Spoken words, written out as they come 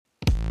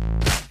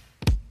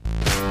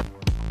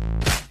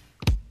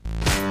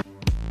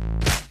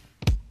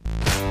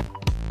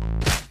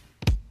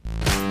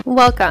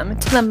Welcome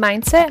to the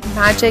Mindset,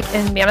 Magic,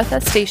 and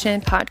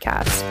Manifestation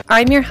podcast.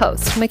 I'm your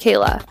host,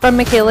 Michaela from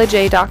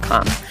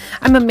MichaelaJ.com.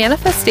 I'm a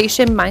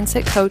manifestation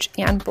mindset coach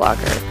and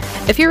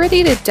blogger. If you're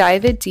ready to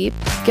dive in deep,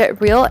 get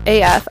real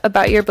AF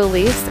about your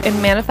beliefs,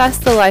 and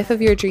manifest the life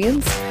of your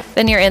dreams,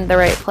 then you're in the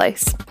right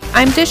place.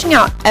 I'm dishing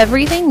out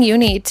everything you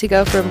need to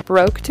go from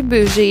broke to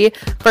bougie,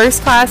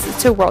 first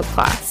class to world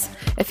class.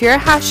 If your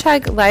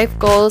hashtag life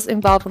goals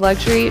involve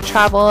luxury,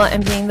 travel,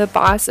 and being the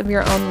boss of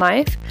your own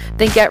life,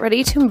 then get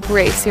ready to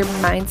embrace your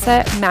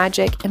mindset,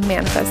 magic, and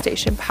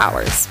manifestation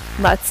powers.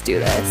 Let's do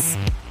this.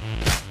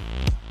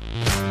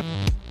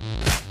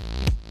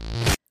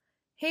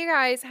 Hey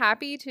guys,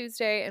 happy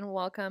Tuesday and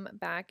welcome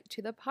back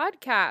to the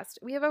podcast.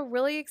 We have a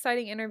really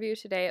exciting interview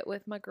today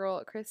with my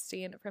girl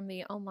Christine from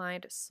the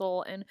Aligned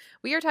Soul, and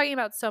we are talking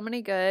about so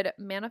many good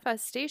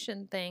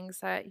manifestation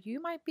things that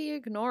you might be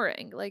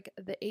ignoring, like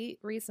the 8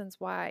 reasons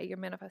why your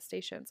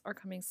manifestations are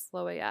coming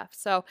slow AF.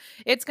 So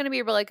it's going to be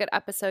a really good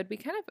episode.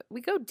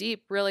 We go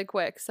deep really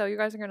quick, so you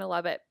guys are going to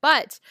love it.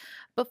 But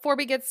before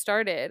we get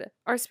started,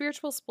 our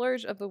spiritual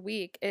splurge of the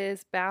week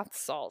is bath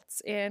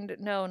salts, and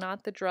no,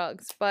 not the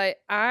drugs, but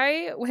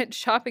I went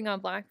shopping on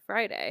Black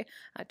Friday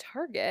at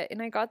Target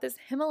and I got this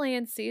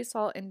Himalayan sea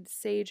salt and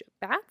sage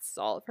bath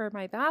salt for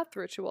my bath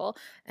ritual,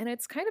 and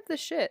it's kind of the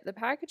shit. The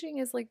packaging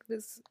is like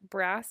this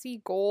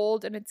brassy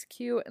gold and it's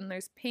cute and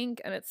there's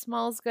pink and it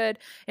smells good,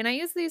 and I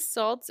use these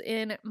salts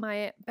in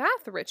my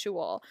bath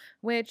ritual,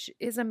 which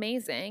is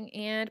amazing.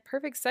 And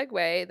perfect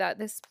segue that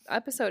this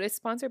episode is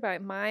sponsored by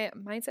my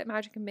Mindset,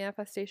 Magic, and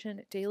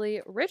Manifestation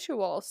daily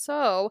ritual.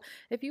 So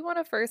if you want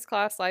a first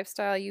class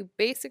lifestyle, you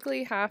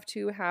basically have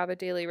to have a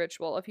daily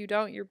ritual. If you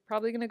don't, you're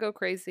probably going to go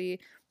crazy.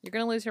 You're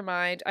going to lose your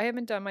mind. I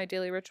haven't done my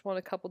daily ritual in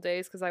a couple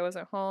days because I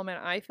wasn't home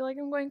and I feel like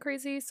I'm going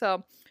crazy.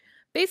 So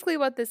basically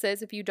what this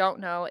is, if you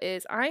don't know,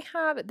 is I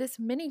have this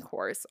mini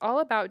course all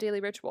about daily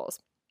rituals.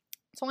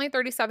 It's only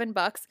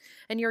 $37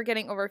 and you're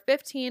getting over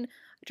 15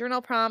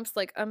 journal prompts,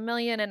 like 1.5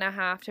 million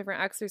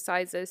different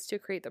exercises to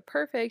create the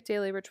perfect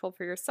daily ritual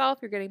for yourself.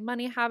 You're getting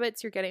money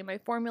habits. You're getting my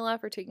formula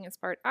for taking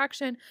inspired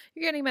action.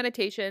 You're getting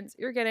meditations.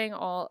 You're getting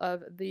all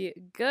of the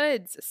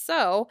goods.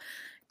 So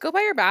go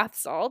buy your bath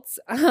salts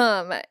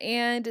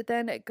and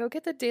then go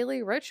get the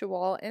daily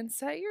ritual and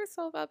set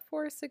yourself up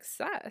for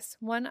success.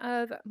 One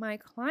of my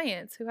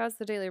clients who has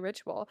the daily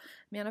ritual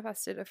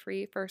manifested a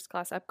free first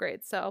class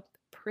upgrade. So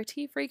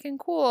pretty freaking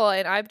cool.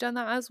 And I've done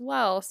that as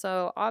well.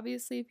 So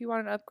obviously if you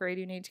want an upgrade,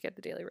 you need to get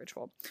the daily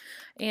ritual.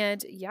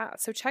 And yeah,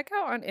 so check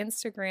out on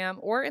Instagram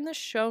or in the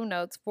show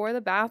notes for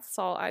the bath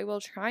salt. I will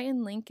try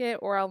and link it,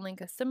 or I'll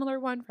link a similar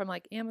one from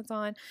like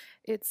Amazon.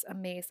 It's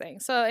amazing.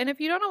 So, and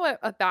if you don't know what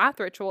a bath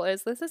ritual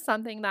is, this is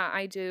something that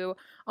I do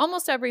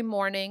almost every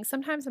morning.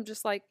 Sometimes I'm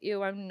just like,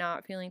 ew, I'm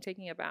not feeling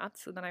taking a bath,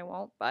 so then I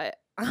won't. But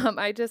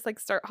I just like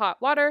start hot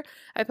water.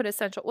 I put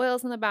essential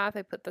oils in the bath.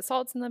 I put the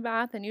salts in the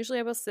bath, and usually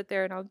I will sit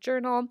there and I'll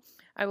journal.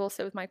 I will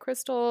sit with my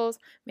crystals,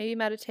 maybe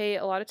meditate.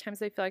 A lot of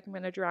times I feel like I'm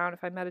going to drown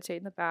if I meditate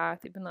in the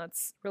bath, even though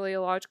it's really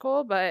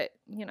illogical, but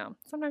you know,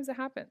 sometimes it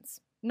happens.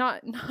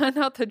 Not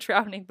the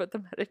drowning, but the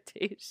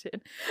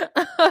meditation.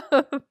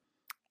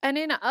 And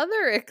in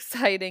other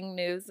exciting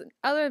news,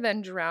 other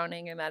than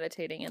drowning and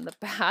meditating in the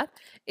bath,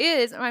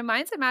 is my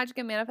Mindset, Magic,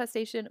 and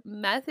Manifestation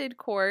Method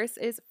course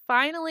is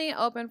finally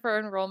open for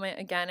enrollment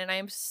again. And I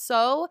am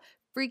so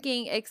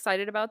freaking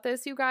excited about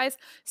this, you guys.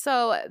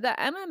 So the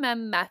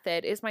MMM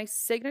method is my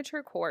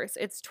signature course.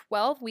 It's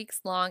 12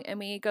 weeks long and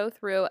we go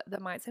through the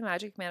Mindset,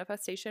 Magic,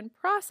 Manifestation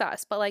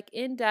process, but like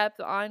in depth,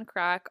 on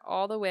crack,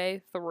 all the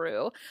way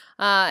through.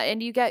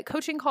 And you get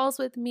coaching calls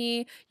with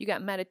me, you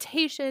get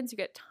meditations, you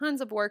get tons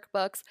of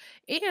workbooks.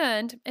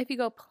 And if you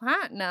go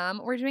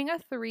platinum, we're doing a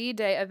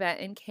 3-day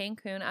event in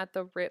Cancun at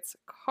the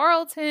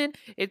Ritz-Carlton.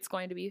 It's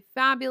going to be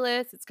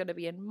fabulous. It's going to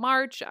be in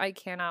March. I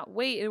cannot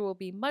wait. It will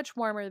be much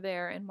warmer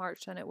there in March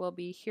than it will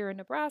be here in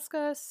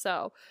Nebraska.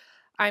 So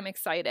I'm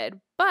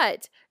excited.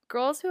 But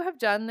girls who have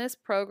done this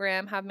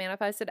program have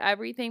manifested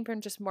everything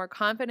from just more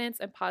confidence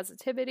and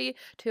positivity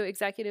to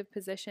executive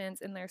positions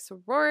in their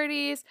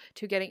sororities,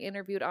 to getting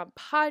interviewed on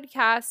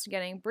podcasts, to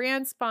getting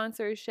brand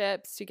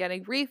sponsorships, to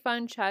getting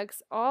refund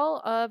checks,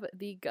 all of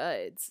the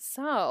goods.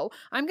 So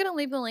I'm going to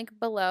leave the link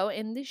below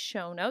in the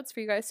show notes for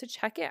you guys to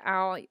check it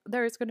out.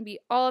 There's going to be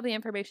all of the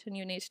information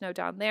you need to know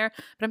down there,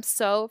 but I'm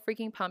so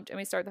freaking pumped, and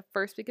we start the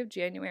first week of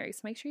January.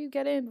 So make sure you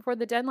get in before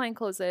the deadline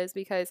closes,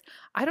 because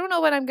I don't know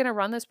when I'm going to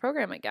run this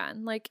program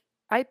again. Like,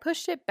 I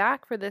pushed it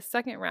back for this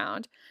second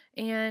round,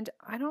 and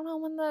I don't know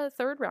when the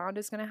third round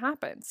is going to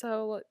happen.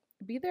 So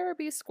be there or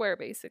be square,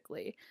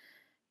 basically.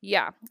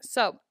 Yeah,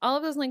 so all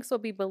of those links will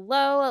be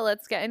below.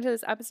 Let's get into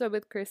this episode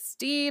with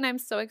Christine. I'm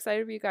so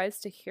excited for you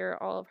guys to hear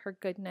all of her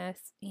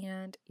goodness,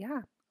 and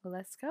yeah,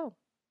 let's go.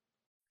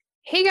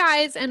 Hey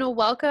guys, and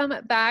welcome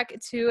back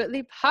to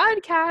the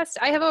podcast.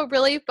 I have a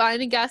really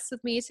fun guest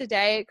with me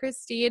today,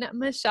 Christine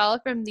Michelle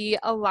from the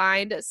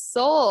Aligned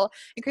Soul.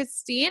 And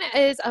Christine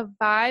is a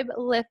vibe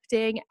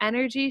lifting,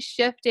 energy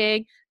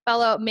shifting,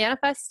 fellow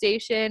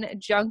manifestation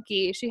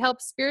junkie. She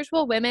helps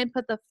spiritual women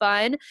put the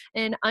fun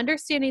in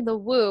understanding the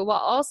woo while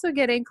also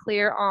getting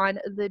clear on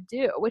the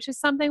do, which is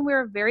something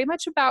we're very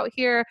much about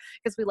here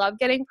because we love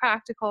getting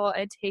practical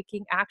and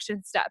taking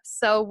action steps.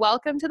 So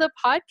welcome to the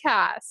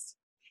podcast.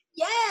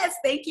 Yes,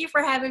 thank you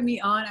for having me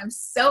on. I'm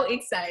so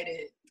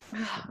excited.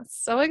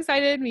 So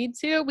excited. Me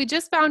too. We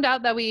just found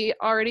out that we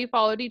already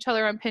followed each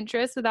other on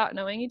Pinterest without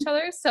knowing each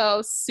other.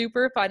 So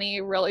super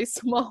funny, really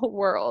small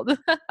world.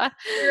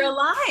 We're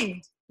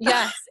aligned.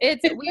 Yes,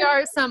 we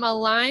are some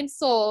aligned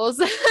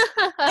souls.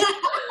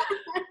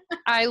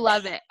 I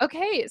love it.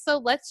 Okay, so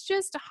let's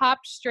just hop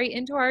straight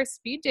into our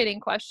speed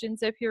dating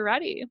questions if you're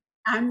ready.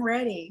 I'm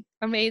ready.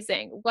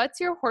 Amazing. What's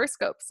your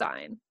horoscope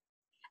sign?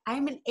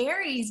 I'm an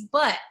Aries,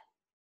 but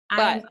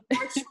I'm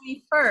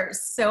unfortunately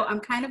first. So I'm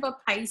kind of a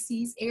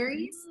Pisces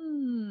Aries.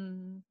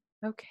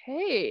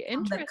 Okay,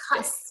 interesting. On the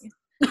cusp.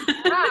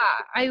 Yeah,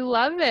 I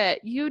love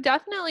it. You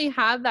definitely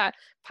have that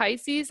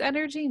Pisces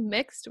energy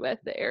mixed with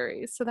the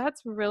Aries. So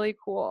that's really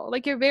cool.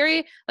 Like you're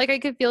very, like I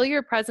could feel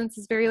your presence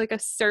is very like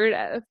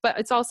assertive, but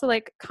it's also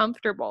like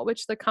comfortable,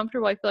 which the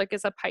comfortable I feel like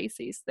is a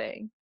Pisces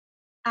thing.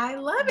 I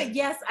love it.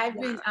 Yes, I've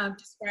been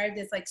described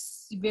as like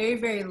very,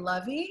 very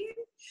loving,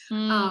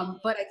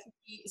 but I can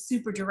be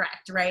super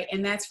direct, right?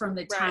 And that's from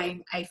the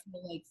time I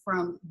feel like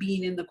from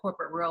being in the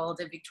corporate world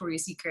at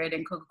Victoria's Secret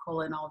and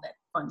Coca-Cola and all that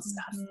fun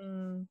stuff.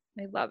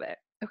 I love it.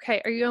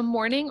 Okay, are you a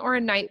morning or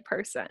a night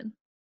person?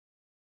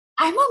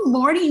 I'm a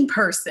morning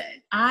person.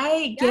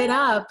 I get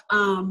up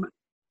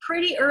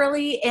pretty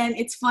early, and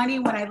it's funny,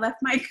 when I left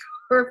my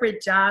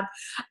corporate job,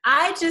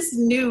 I just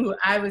knew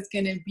I was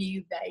going to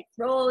be like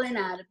rolling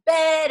out of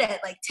bed at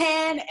like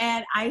 10,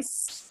 and I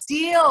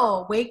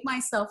still wake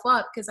myself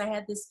up because I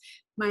had this,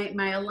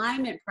 my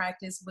alignment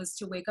practice was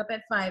to wake up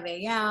at 5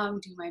 a.m.,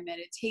 do my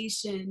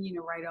meditation,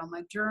 write all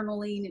my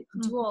journaling and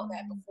do all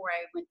that before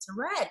I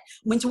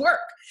went to work.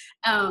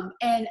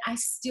 And I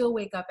still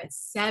wake up at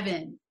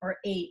 7 or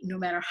 8, no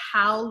matter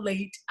how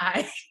late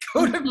I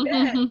go to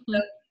bed.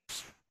 So,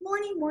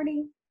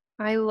 morning.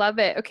 I love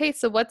it. Okay,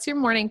 so what's your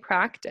morning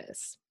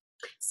practice?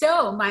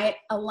 So my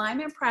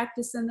alignment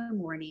practice in the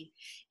morning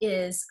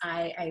is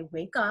I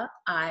wake up,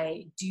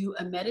 I do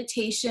a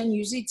meditation,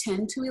 usually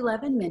 10 to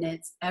 11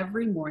 minutes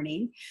every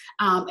morning.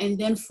 And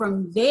then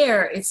from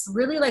there, it's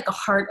really like a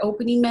heart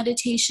opening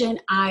meditation.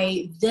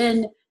 I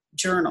then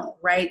journal,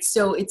 right?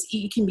 So it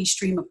can be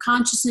stream of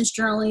consciousness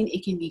journaling.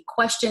 It can be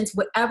questions,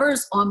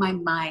 whatever's on my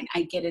mind,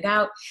 I get it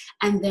out.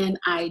 And then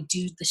I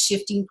do the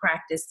shifting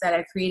practice that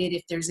I created.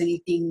 If there's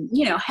anything,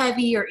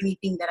 heavy or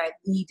anything that I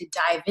need to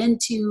dive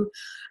into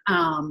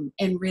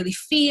and really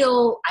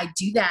feel, I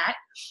do that.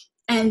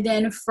 And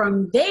then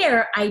from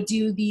there, I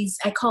do these,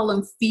 I call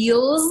them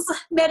feels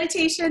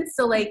meditations.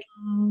 So like,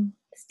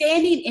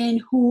 standing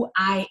in who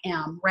I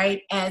am,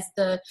 right? As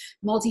the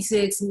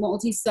multi-6,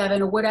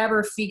 multi-7, or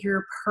whatever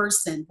figure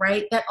person,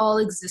 right? That all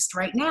exists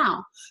right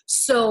now.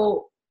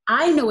 So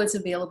I know it's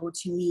available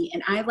to me,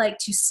 and I like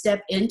to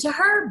step into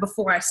her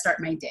before I start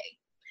my day.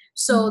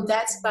 So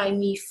that's by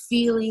me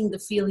feeling the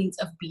feelings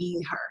of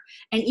being her.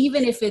 And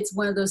even if it's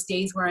one of those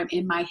days where I'm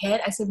in my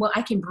head, I said, well,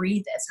 I can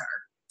breathe as her.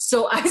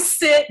 So I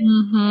sit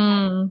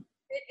in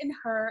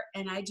her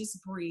and I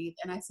just breathe.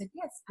 And I said,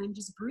 yes, I'm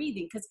just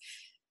breathing. Because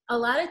a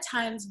lot of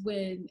times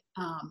when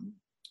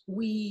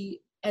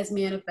we as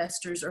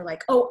manifestors are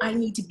like, oh, I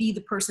need to be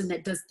the person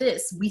that does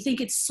this, we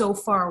think it's so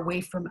far away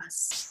from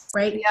us,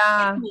 right?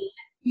 Yeah.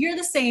 You're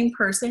the same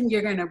person.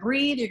 You're going to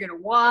breathe. You're going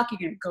to walk. You're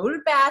going to go to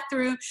the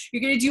bathroom.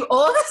 You're going to do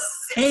all the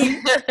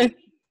same thing.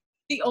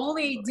 The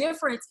only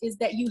difference is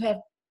that you have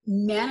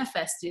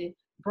manifested,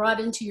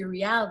 brought into your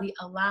reality,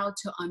 allowed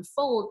to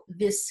unfold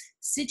this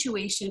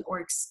situation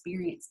or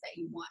experience that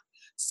you want.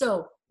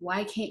 So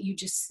why can't you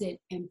just sit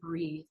and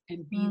breathe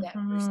and be that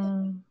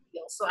person?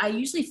 So I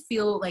usually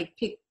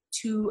pick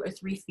 2 or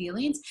 3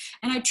 feelings,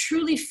 and I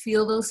truly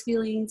feel those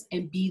feelings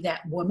and be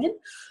that woman.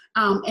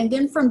 And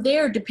then from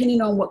there,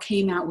 depending on what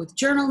came out with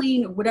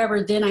journaling or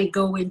whatever, then I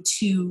go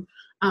into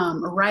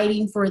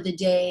writing for the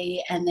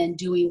day and then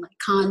doing like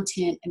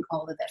content and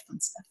all of that fun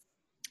stuff.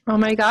 Oh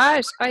my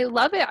gosh, I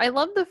love it. I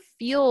love the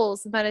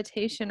feels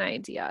meditation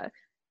idea.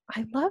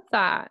 I love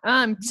that.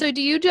 So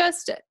do you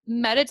just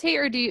meditate,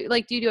 or do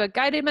you do a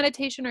guided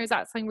meditation, or is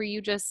that something where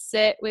you just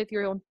sit with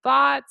your own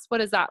thoughts? What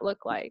does that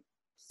look like?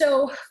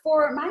 So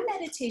for my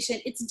meditation,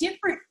 it's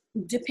different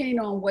depending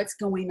on what's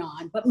going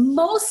on, but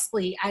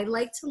mostly I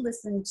like to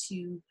listen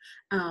to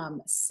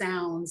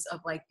sounds of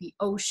like the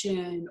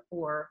ocean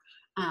or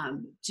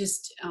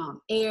just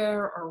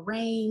air or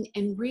rain,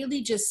 and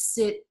really just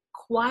sit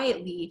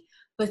quietly,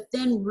 but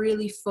then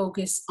really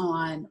focus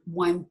on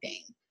one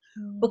thing.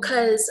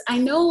 Because I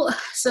know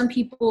some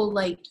people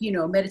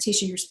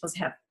meditation, you're supposed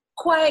to have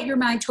quiet your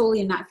mind totally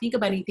and not think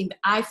about anything, but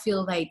I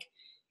feel like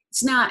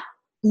it's not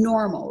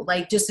normal,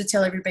 like just to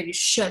tell everybody to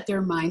shut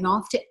their mind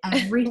off to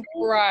everything.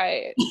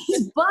 Right.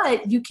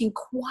 But you can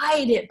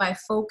quiet it by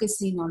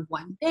focusing on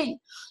one thing.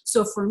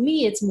 So for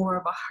me, it's more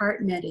of a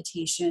heart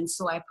meditation.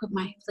 So I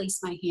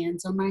place my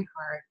hands on my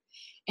heart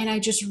And I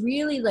just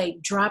really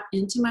like drop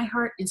into my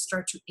heart and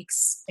start to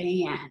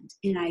expand.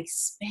 And I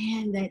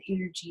expand that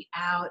energy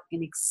out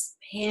and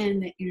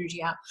expand that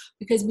energy out,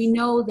 because we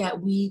know that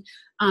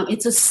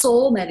it's a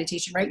soul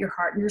meditation, right? Your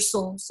heart and your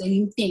soul,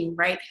 same thing,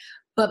 right?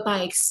 But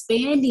by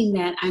expanding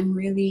that, I'm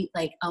really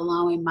like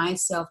allowing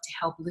myself to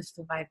help lift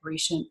the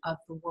vibration of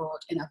the world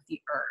and of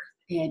the earth.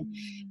 And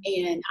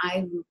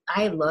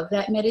I love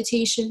that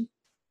meditation.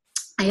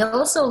 I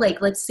also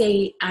like, let's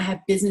say I have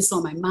business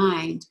on my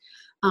mind.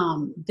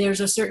 There's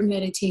a certain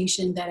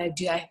meditation that I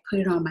do. I put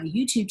it on my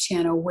YouTube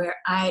channel where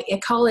I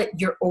call it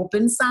your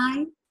open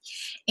sign.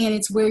 And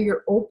it's where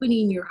you're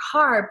opening your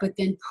heart, but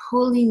then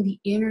pulling the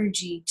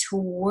energy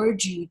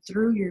towards you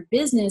through your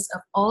business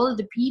of all of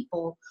the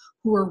people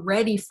who are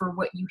ready for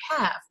what you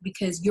have,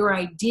 because your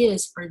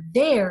ideas are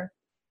there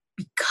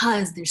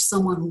because there's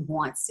someone who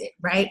wants it,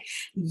 right?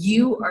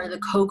 You are the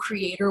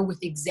co-creator with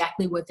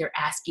exactly what they're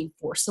asking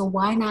for. So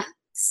why not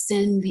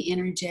send the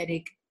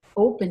energetic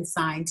open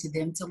sign to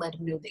them to let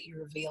them know that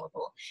you're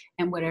available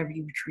and whatever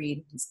you've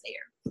created is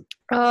there.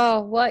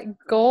 Oh, what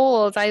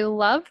gold. I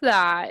love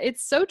that.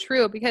 It's so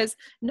true, because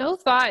no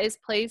thought is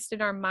placed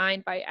in our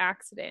mind by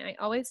accident. I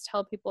always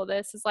tell people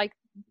this is like,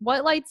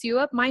 what lights you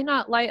up might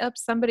not light up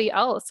somebody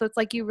else. So it's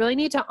like, you really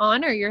need to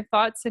honor your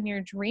thoughts and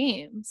your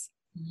dreams.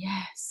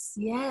 Yes,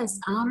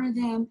 honor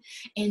them.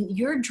 And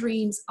your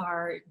dreams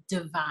are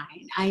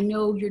divine. I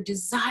know your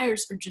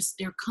desires are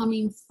they're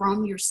coming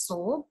from your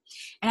soul.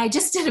 And I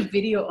just did a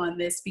video on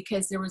this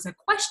because there was a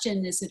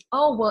question that said,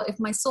 oh, well, if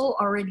my soul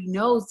already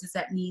knows, does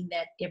that mean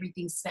that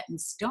everything's set in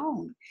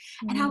stone?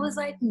 And I was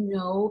like,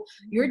 no,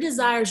 your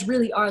desires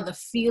really are the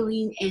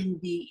feeling and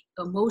the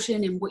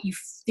emotion and what you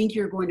think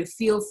you're going to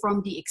feel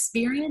from the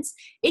experience.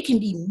 It can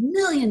be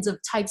millions of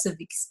types of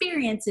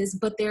experiences,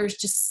 but there's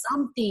just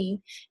something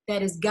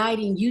that is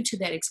guiding you to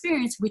that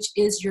experience, which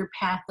is your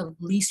path of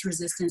least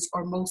resistance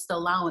or most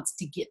allowance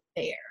to get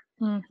there.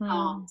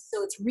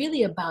 So it's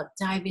really about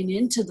diving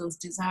into those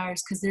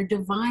desires because they're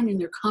divine and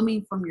they're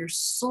coming from your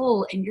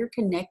soul, and you're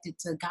connected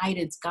to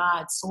guidance,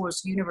 God,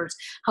 source, universe,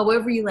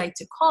 however you like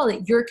to call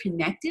it. You're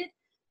connected.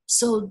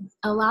 So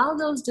allow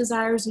those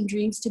desires and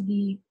dreams to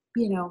be,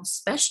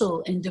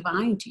 special and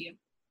divine to you.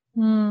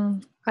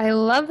 I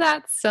love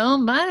that so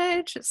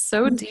much.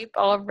 So deep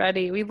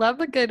already. We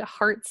love a good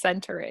heart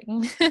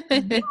centering.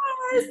 Yes.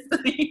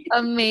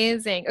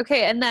 Amazing.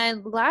 Okay. And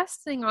then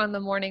last thing on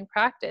the morning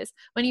practice,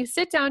 when you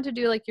sit down to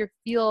do like your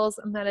feels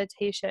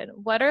meditation,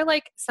 what are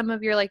like some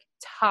of your like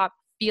top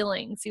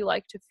feelings you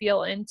like to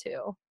feel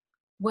into?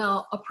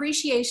 Well,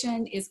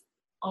 appreciation is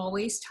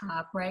always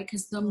top, right?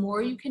 Because the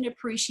more you can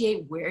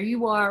appreciate where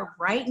you are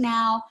right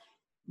now,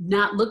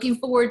 not looking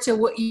forward to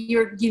what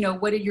you're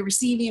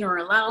receiving or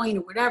allowing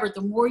or whatever,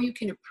 the more you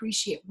can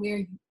appreciate where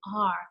you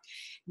are,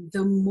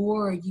 the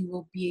more you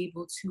will be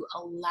able to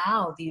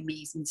allow the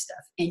amazing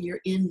stuff, and you're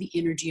in the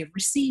energy of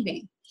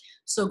receiving.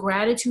 So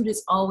gratitude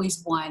is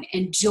always one,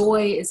 and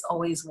joy is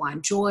always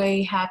one.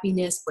 Joy,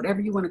 happiness,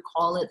 whatever you want to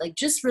call it, like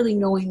just really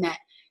knowing that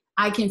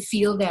I can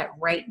feel that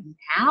right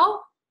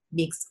now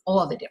makes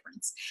all the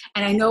difference.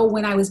 And I know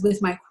when I was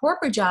with my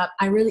corporate job,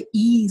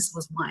 ease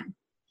was one.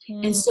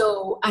 And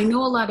so I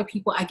know a lot of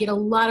people, I get a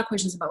lot of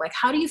questions about like,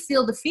 how do you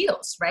feel the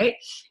feels, right?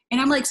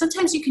 And I'm like,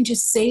 sometimes you can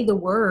just say the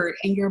word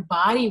and your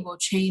body will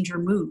change or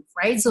move,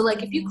 right? So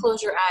like if you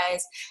close your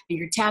eyes and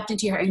you're tapped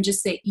into your heart and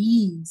just say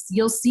ease,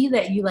 you'll see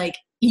that you like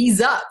ease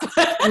up.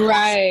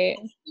 Right.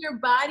 Your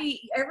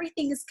body,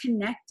 everything is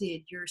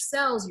connected. Your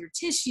cells, your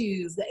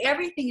tissues,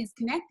 everything is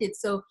connected.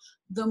 So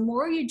the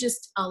more you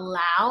just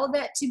allow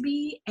that to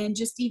be, and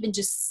just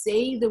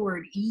say the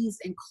word ease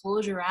and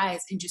close your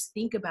eyes and just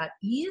think about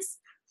ease,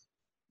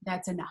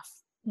 that's enough.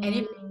 And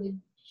it makes a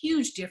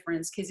huge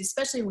difference, because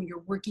especially when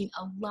you're working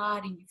a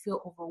lot and you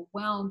feel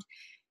overwhelmed,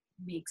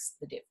 it makes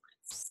the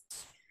difference.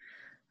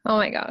 Oh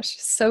my gosh,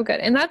 so good.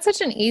 And that's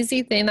such an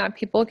easy thing that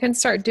people can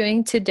start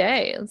doing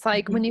today. It's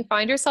like when you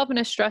find yourself in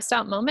a stressed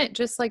out moment,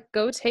 just like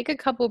go take a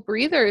couple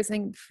breathers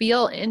and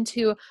feel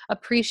into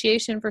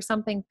appreciation for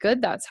something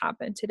good that's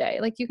happened today.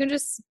 Like you can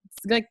just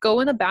like go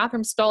in the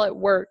bathroom stall at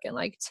work and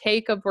like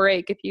take a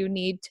break if you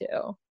need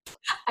to.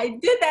 I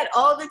did that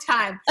all the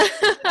time.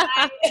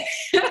 I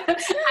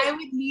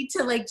would need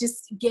to like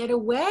just get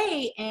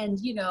away, and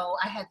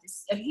I had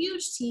a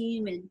huge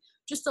team and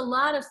just a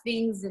lot of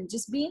things, and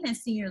just being in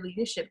senior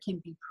leadership can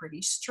be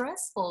pretty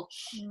stressful.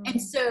 And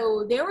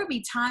so there would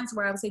be times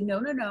where I would say, no,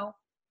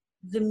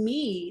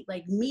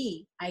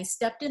 I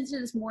stepped into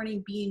this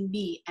morning being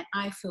me, and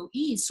I feel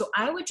ease. So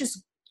I would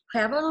just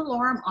have an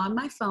alarm on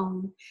my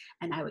phone,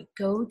 and I would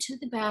go to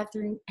the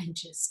bathroom and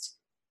just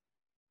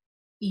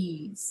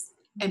ease.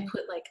 And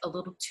put like a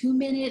little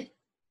 2-minute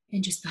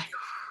and just like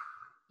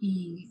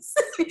ease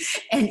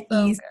and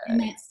ease.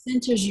 And that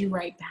centers you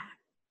right back.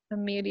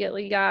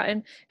 Immediately. Yeah.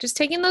 And just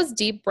taking those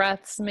deep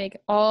breaths make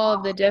all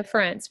of the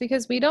difference,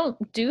 because we don't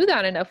do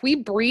that enough. We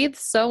breathe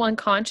so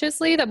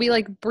unconsciously that we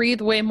like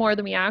breathe way more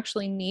than we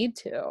actually need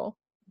to.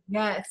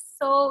 Yes,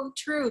 so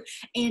true.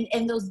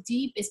 And those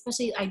deep,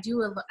 especially I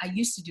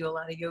used to do a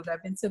lot of yoga.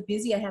 I've been so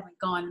busy I haven't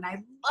gone, and I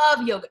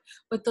love yoga.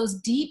 But those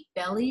deep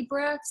belly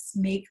breaths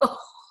make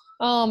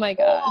Oh my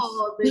gosh.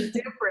 all the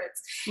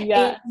difference. And you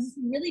Yes.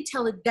 can really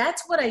tell it.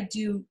 That's what I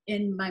do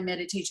in my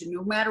meditation,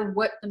 no matter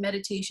what the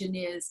meditation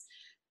is,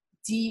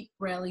 deep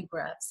belly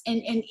breaths.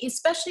 And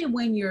especially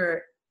when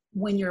you're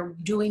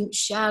doing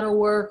shadow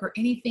work or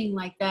anything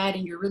like that,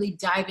 and you're really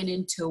diving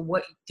into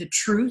what the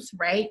truth,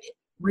 right?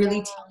 Really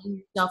Yeah. telling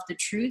yourself the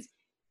truth.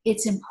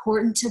 It's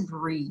important to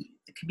breathe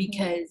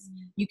because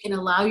Mhm. you can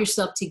allow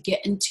yourself to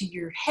get into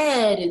your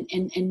head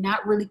and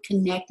not really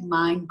connect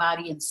mind,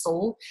 body, and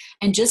soul.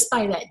 And just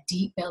by that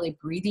deep belly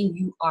breathing,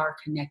 you are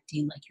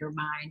connecting like your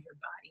mind, your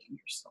body, and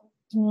your soul.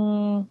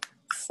 Mm,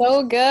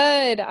 so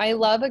good. I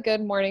love a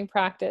good morning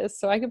practice.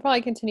 So I could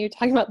probably continue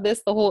talking about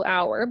this the whole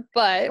hour,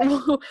 but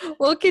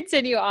we'll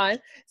continue on.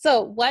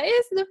 So, what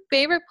is the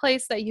favorite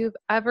place that you've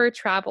ever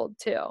traveled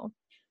to?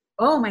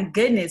 Oh my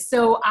goodness.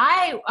 So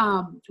I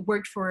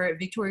worked for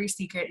Victoria's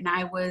Secret, and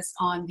I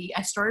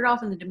started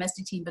off in the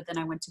domestic team, but then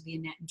I went to the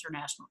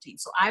international team.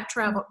 So I've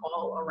traveled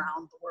all Mhm.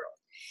 around the world.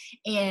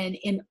 And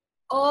in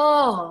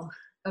all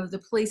of the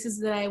places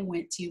that I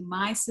went to,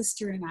 my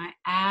sister and I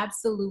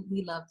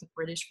absolutely love the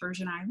British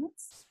Virgin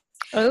Islands.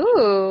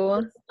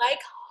 Oh. It's like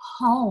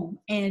home.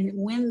 And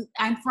when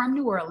I'm from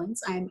New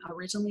Orleans, I'm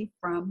originally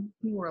from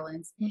New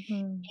Orleans.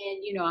 Mhm.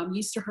 And, I'm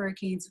used to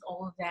hurricanes and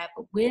all of that.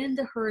 But when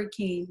the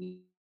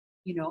hurricane,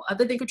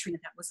 other than Katrina,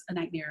 that was a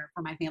nightmare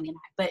for my family and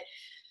I. But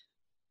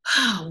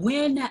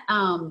when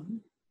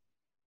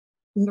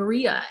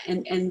Maria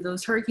and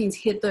those hurricanes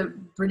hit the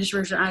British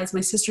Virgin Islands,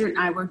 my sister and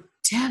I were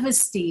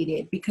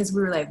devastated because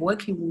we were like, what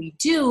can we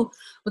do?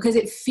 Because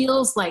it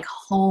feels like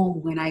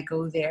home when I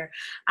go there.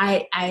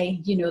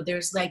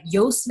 There's like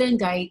Jost Van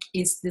Dyke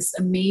is this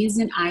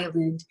amazing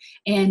island,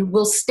 and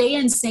we'll stay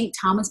in St.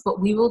 Thomas, but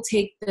we will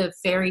take the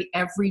ferry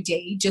every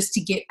day just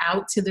to get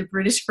out to the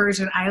British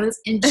Virgin Islands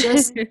and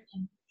just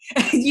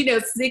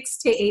 6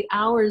 to 8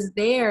 hours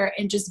there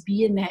and just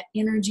be in that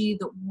energy.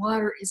 The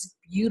water is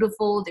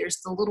beautiful. There's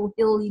the little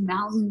hilly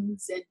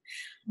mountains and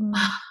Mm.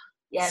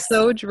 yes,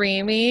 So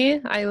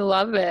dreamy. I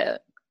love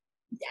it.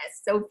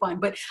 yes, so fun.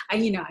 But I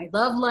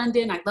love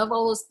London. I love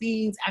all those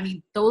things. I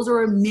mean, those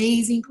are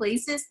amazing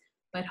places,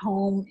 but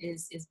home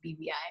is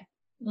BVI.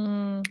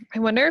 I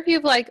wonder if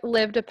you've like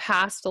lived a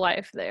past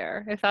life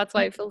there, if that's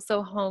why it feels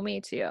so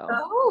homey to you.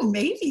 Oh,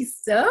 maybe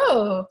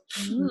so.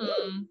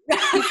 Mm.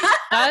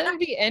 That would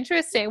be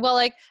interesting. Well,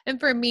 like, and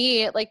for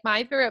me, like,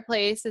 my favorite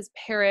place is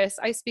Paris.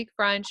 I speak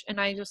French and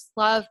I just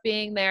love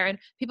being there. And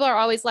people are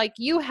always like,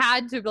 you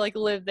had to like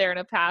live there in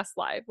a past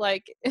life.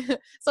 Like,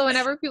 so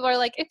whenever people are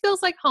like, it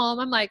feels like home,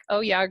 I'm like,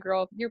 oh yeah,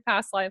 girl, your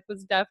past life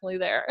was definitely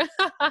there.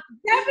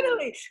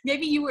 Definitely.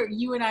 Maybe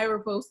you and I were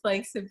both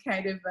like some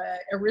kind of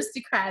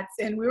aristocrats,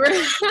 and we were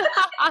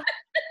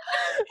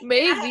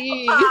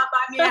Maybe. buy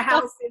me a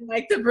house in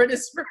like the British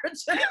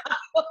Virgin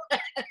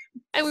Islands.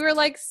 And we were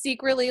like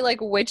secretly like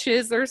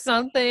witches or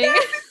something.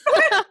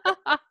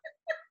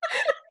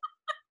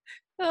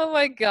 Oh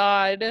my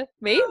God.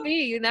 Maybe.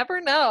 You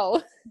never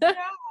know. Yeah,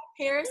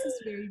 Paris is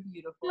very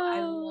beautiful. I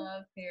Oh,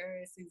 love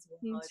Paris as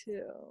me well.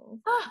 too.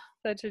 Ah,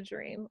 Such a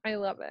dream. I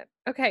love it.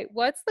 Okay.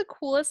 What's the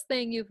coolest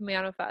thing you've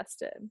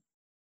manifested?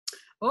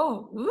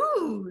 oh,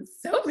 ooh,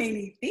 so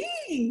many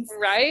things.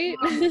 Right?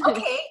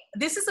 Okay,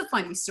 this is a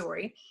funny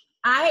story.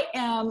 I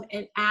am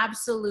an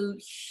absolute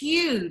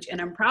huge,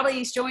 and I'm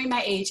probably showing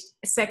my age,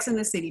 Sex and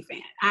the City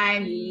fan. I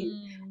mean,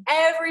 Mm.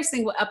 every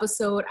single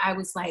episode, I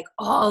was like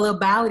all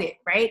about it,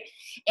 right?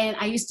 And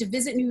I used to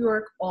visit New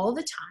York all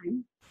the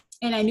time,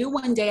 and I knew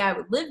one day I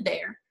would live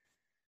there.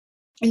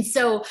 And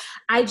so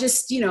I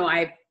just,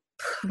 I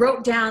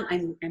wrote down,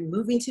 I'm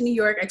moving to New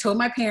York. I told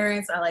my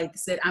parents,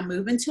 said, I'm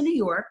moving to New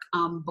York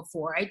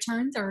before I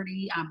turn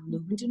 30. I'm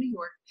moving to New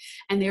York.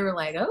 And they were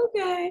like,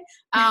 okay.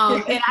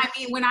 And I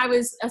mean, when I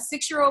was a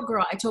 6-year-old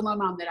girl, I told my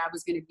mom that I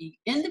was going to be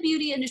in the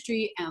beauty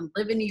industry and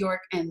live in New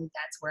York. And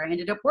that's where I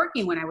ended up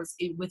working when I was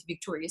with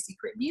Victoria's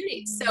Secret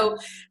Beauty. So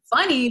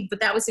funny, but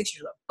that was 6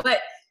 years old. But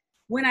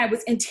when I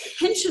was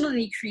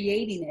intentionally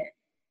creating it,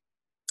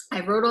 I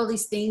wrote all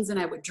these things and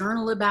I would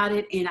journal about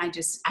it, and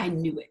I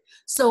knew it.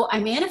 So I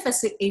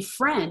manifested a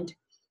friend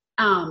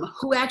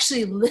who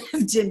actually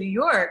lived in New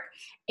York,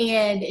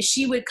 and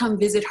she would come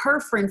visit her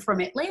friend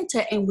from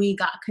Atlanta, and we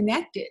got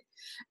connected.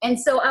 And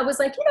so I was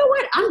like, you know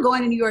what? I'm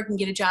going to New York and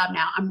get a job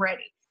now. I'm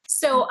ready.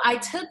 So I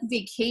took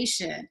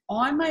vacation.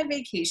 On my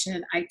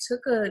vacation, I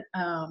took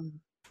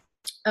on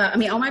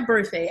my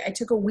birthday, I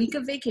took a week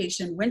of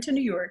vacation, went to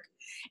New York,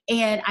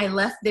 and I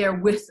left there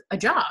with a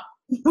job,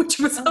 which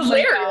was Oh my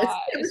hilarious.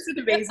 It gosh. was an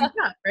amazing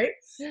job, right?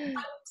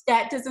 But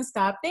that doesn't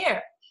stop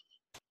there.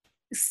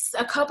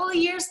 A couple of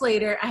years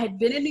later, I had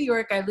been in New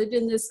York. I lived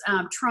in this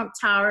Trump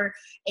Tower,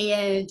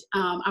 and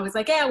I was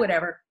like, yeah,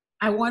 whatever.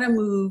 I want to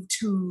move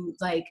to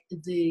like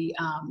the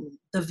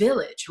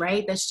village,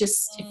 right? That's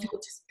just, it Mm,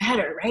 feels just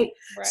better, right?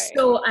 right.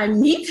 So I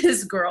meet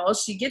this girl.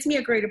 She gets me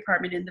a great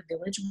apartment in the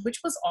village, which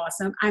was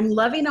awesome. I'm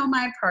loving on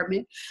my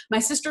apartment. My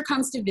sister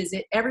comes to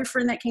visit. Every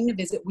friend that came to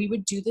visit, we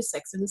would do the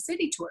Sex and the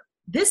City tour.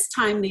 This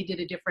time they did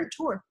a different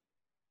tour.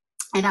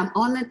 And I'm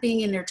on the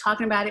thing and they're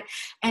talking about it.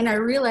 And I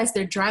realized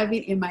they're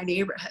driving in my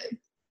neighborhood.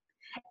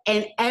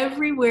 And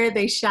everywhere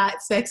they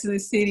shot Sex in the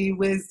City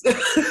was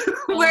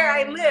where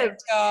I Oh my lived.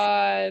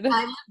 God.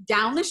 I lived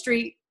down the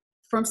street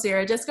from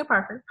Sarah Jessica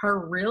Parker,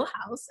 her real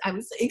house. I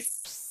was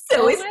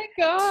so Oh my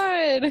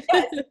God.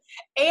 yes.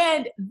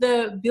 And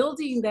the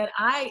building that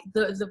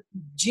the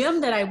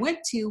gym that I went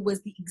to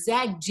was the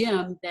exact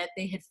gym that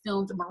they had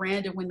filmed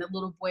Miranda when the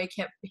little boy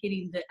kept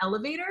hitting the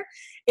elevator.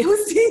 It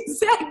was the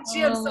exact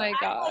gym. Oh So my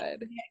God.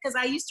 because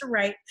I used to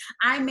write,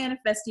 I'm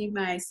manifesting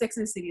my Sex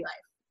and the City life.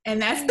 And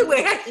that's the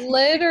way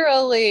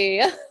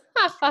Literally. so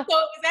it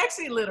was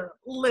actually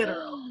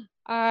literal.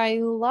 I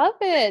love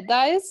it.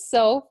 That is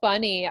so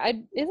funny.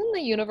 Isn't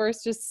the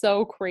universe just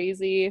so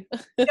crazy?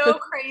 So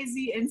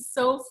crazy and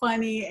so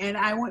funny. And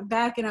I went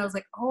back and I was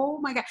like, oh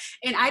my God.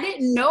 And I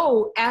didn't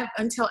know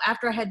until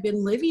after I had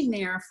been living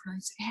there for,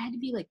 it had to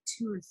be like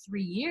 2 or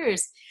 3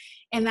 years.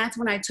 And that's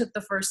when I took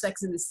the first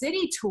Sex in the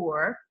City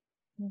tour.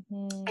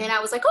 Mm-hmm. And I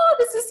was like, oh,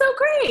 this is so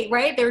great,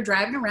 right? They were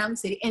driving around the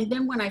city. And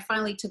then when I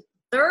finally took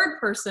the third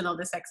person on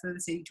the Sex in the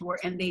City tour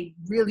and they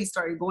really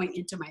started going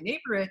into my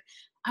neighborhood,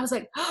 I was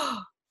like,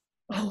 oh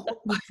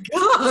my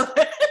God.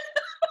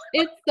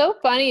 It's so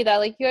funny that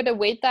like you had to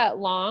wait that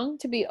long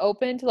to be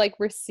open to like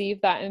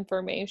receive that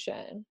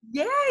information.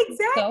 Yeah, So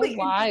exactly. And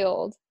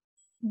wild.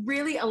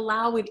 really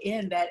allow it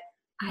in that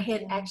I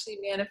had Mhm. actually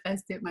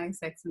manifested my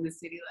Sex in the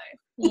City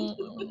life.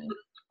 Mm.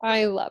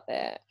 I love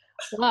it.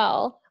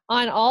 Well,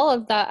 on all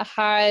of that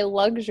high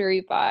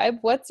luxury vibe,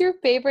 what's your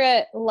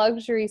favorite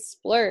luxury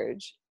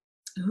splurge?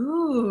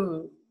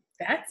 Ooh,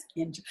 that's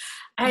interesting.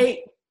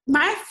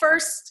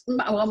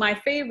 My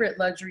favorite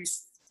luxury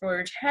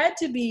splurge had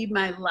to be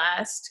my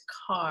last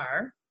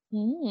car,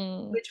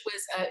 Mm. which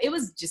was it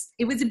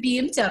was a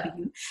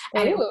BMW,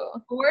 and it was Ooh.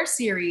 a 4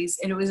 Series,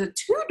 and it was a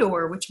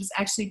 2-door, which was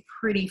actually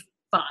pretty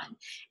fun.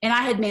 And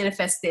I had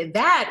manifested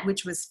that,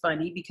 which was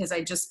funny because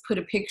I just put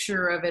a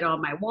picture of it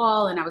on my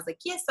wall, and I was like,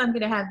 yes, I'm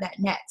going to have that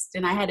next.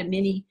 And I had a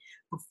Mini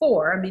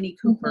before, a Mini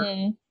Cooper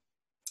Mhm.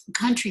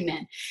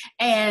 Countryman,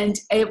 and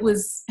it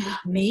was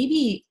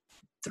maybe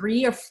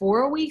 3 or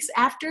 4 weeks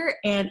after,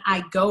 and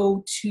I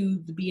go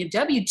to the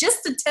BMW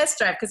just to test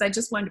drive because I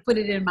just wanted to put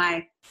it in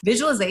my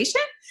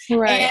visualization.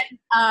 Right.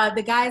 And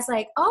the guy's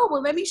like, oh,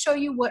 well, let me show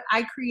you what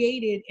I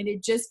created. And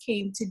it just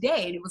came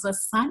today. And it was a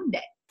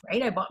Sunday,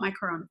 right? I bought my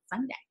car on a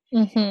Sunday.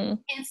 Mm-hmm.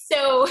 And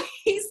so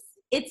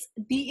it's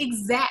the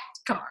exact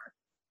car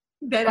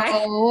that I,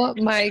 Oh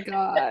my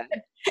God.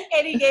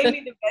 and he gave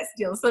me the best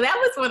deal. So that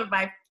was one of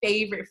my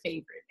favorite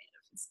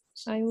manifestations.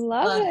 I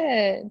love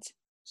it.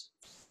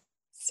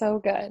 So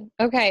good.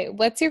 Okay.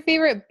 What's your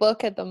favorite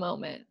book at the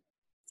moment?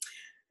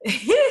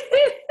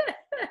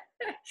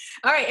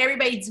 All right,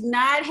 everybody, do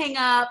not hang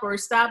up or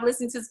stop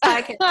listening to this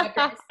podcast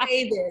after I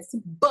say this.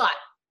 But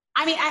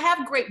I mean,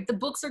 the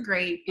books are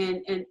great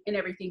and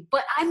everything,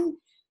 but I'm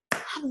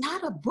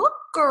not a book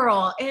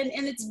girl. And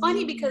it's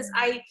funny because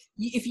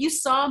if you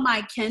saw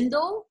my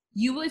Kindle,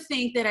 you would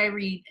think that I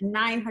read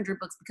 900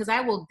 books because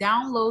I will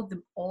download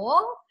them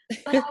all,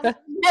 but I will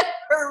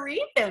never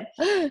read them.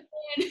 And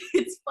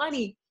it's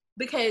funny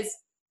because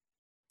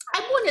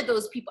I'm one of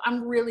those people.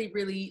 I'm really,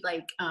 really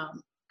like,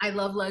 I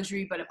love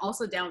luxury, but I'm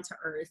also down to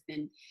earth.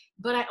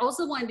 But I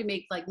also wanted to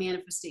make like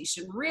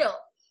manifestation real.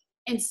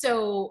 And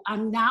so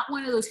I'm not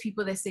one of those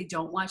people that say,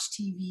 don't watch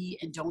TV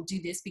and don't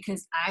do this,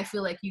 because I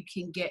feel like you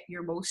can get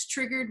your most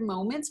triggered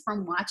moments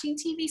from watching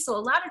TV. So a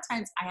lot of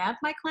times I have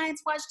my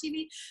clients watch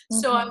TV.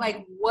 So I'm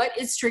like, what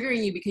is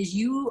triggering you? Because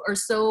you are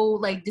so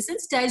like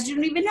desensitized, you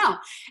don't even know.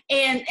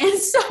 And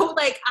so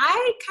like,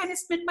 I kind of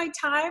spend my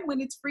time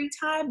when it's free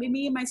time.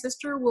 Me and my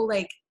sister will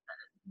like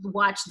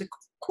watch The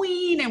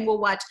Queen, and we'll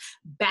watch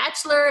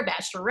Bachelor,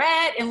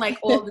 Bachelorette, and like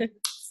all the,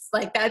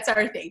 like, that's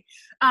our thing.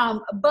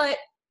 But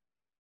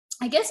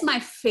I guess my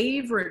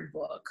favorite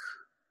book,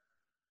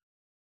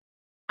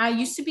 I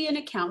used to be an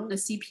accountant, a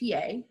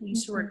CPA. I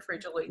used to work for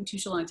Deloitte &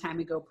 Touche a long time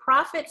ago.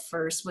 Profit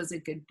First was a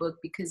good book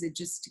because it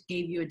just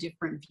gave you a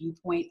different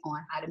viewpoint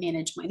on how to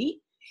manage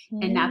money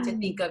and not to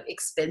think of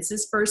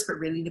expenses first, but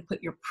really to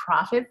put your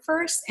profit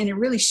first. And it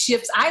really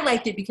shifts. I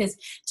liked it because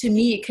to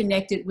me, it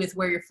connected with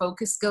where your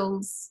focus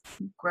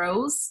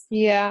grows.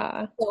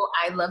 Yeah. So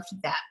I loved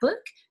that book.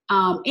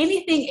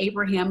 Anything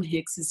Abraham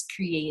Hicks has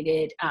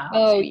created,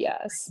 Oh,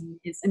 yes.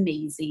 is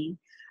amazing.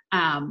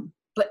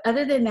 But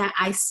other than that,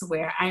 I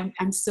swear,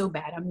 I'm so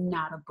bad. I'm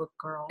not a book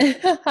girl.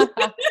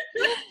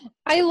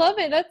 I love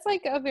it. That's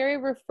like a very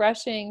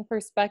refreshing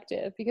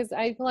perspective, because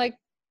I feel like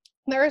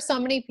there are so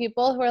many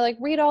people who are like,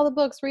 read all the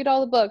books, read all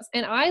the books.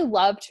 And I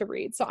love to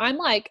read. So I'm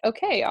like,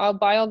 okay, I'll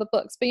buy all the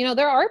books. But, you know,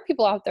 there are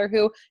people out there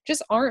who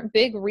just aren't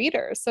big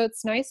readers. So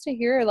it's nice to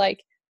hear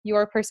like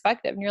your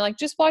perspective. And you're like,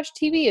 just watch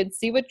TV and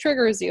see what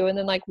triggers you and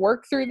then like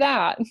work through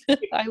that.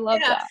 I love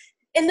Yeah. that.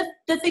 And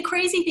the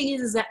crazy thing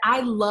is that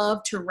I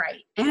love to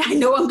write, and I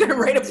know I'm going to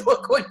write a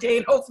book one day,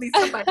 and hopefully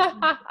somebody.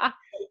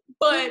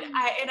 But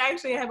I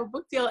actually have a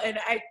book deal, and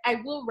I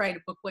will write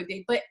a book one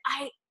day. But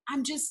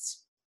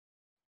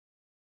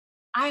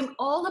I'm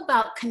all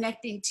about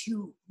connecting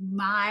to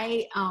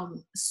my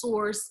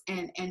source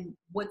and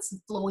what's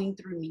flowing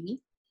through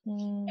me.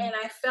 And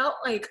I felt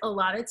like a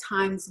lot of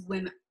times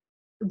when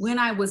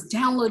I was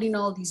downloading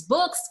all these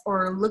books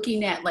or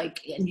looking at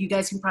and you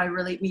guys can probably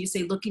relate when you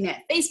say looking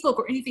at Facebook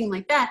or anything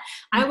like that,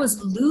 I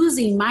was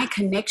losing my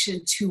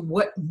connection to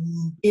what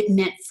it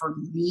meant for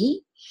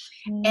me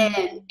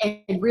and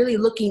really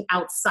looking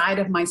outside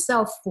of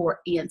myself for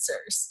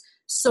answers.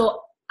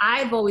 So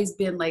I've always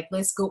been like,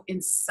 let's go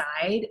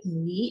inside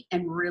me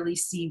and really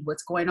see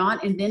what's going on.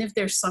 And then if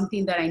there's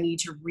something that I need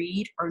to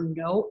read or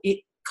know, it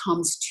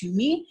comes to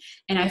me.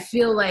 And I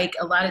feel like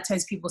a lot of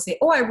times people say,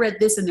 oh, I read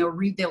this, and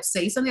they'll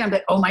say something. I'm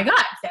like, oh my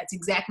God, that's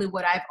exactly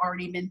what I've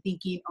already been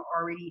thinking or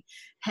already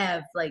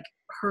have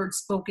heard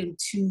spoken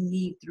to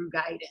me through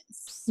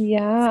guidance.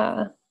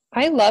 Yeah.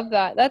 I love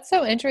that. That's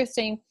so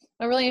interesting.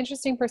 A really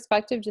interesting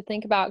perspective to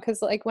think about.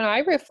 Cause like when I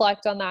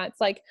reflect on that,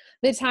 it's like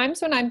the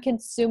times when I'm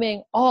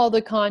consuming all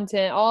the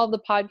content, all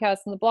the podcasts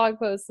and the blog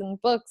posts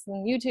and books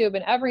and YouTube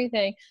and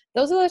everything,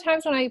 those are the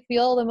times when I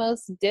feel the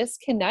most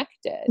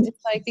disconnected.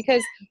 It's like,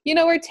 because,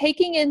 we're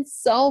taking in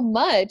so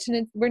much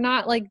and we're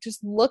not like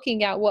just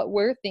looking at what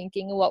we're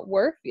thinking and what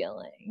we're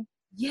feeling.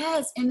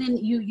 Yes. And then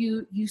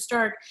you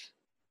start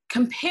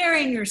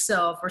comparing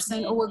yourself or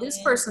saying, oh, well,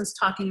 this person's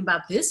talking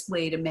about this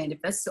way to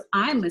manifest, so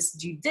I must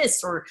do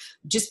this. Or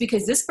just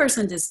because this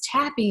person does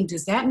tapping,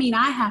 does that mean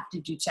I have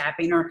to do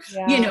tapping? Or,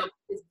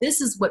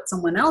 this is what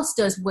someone else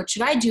does, what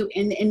should I do?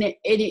 And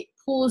it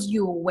pulls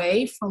you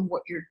away from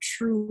what your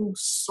true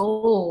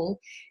soul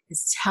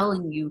is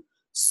telling you.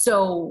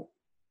 So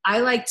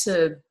I like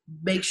to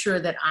make sure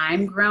that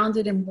I'm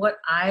grounded in what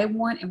I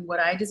want and what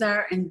I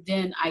desire, and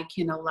then I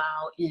can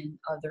allow in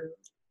other.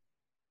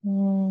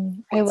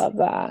 I love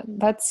that.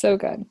 That's so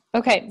good.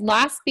 Okay.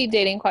 Last speed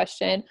dating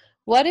question.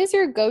 What is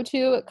your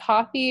go-to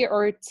coffee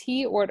or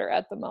tea order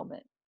at the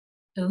moment?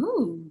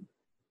 Ooh.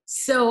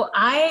 So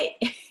I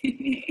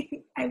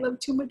love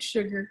too much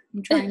sugar.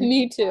 I'm trying to.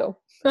 Me too.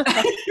 So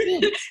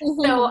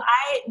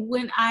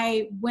when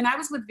I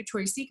was with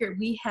Victoria's Secret,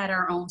 we had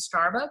our own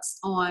Starbucks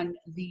on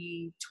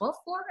the 12th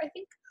floor, I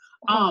think.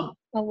 A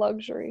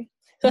luxury.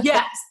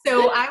 Yeah.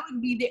 So I would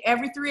be there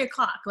every 3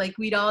 o'clock. Like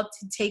we'd all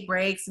take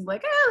breaks and be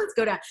like, oh, let's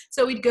go down.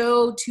 So we'd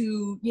go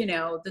to,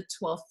 the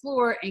 12th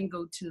floor and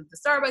go to the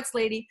Starbucks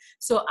lady.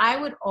 So I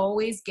would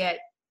always get,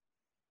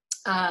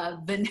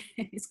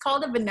 it's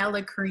called a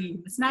vanilla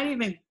cream. It's not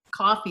even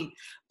coffee,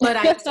 but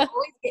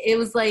it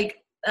was like,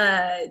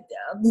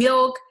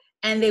 milk,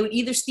 and they would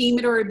either steam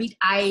it or it'd be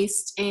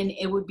iced, and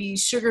it would be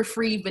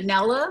sugar-free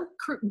vanilla,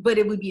 but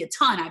it would be a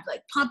ton. I'd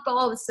pump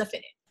all the stuff in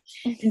it.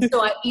 And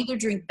so I either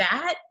drink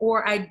that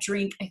or I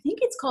drink, I think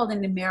it's called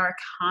an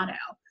Americano,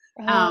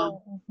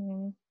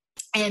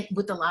 and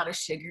with a lot of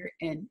sugar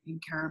and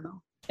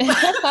caramel.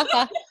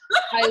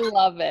 I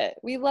love it.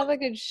 We love a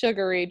good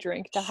sugary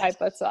drink to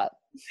hype us up.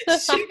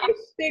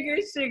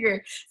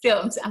 Sugar.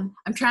 So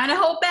I'm trying to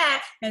hold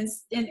back and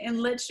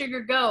let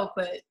sugar go,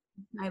 but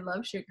I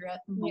love sugar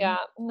at the moment. Yeah,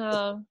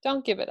 no,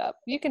 don't give it up.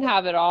 You can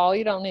have it all.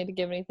 You don't need to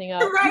give anything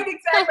up. Right,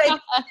 exactly.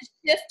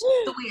 Shift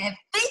the way I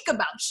think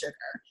about sugar.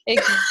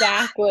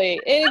 Exactly.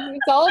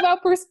 It's all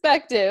about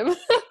perspective.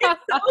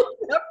 It's all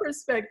about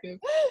perspective.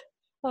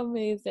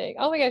 Amazing.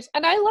 Oh my gosh.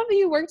 And I love that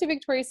you worked at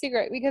Victoria's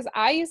Secret, because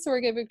I used to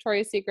work at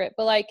Victoria's Secret,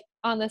 but like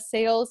on the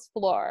sales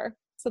floor.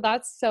 So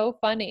that's so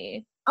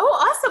funny. Oh,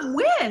 awesome.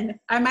 When?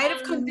 I might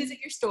have come visit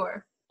your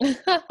store.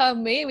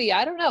 Maybe.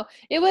 I don't know.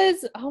 It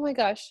was, oh my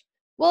gosh.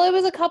 Well, it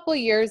was a couple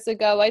years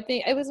ago. I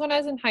think it was when I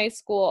was in high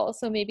school.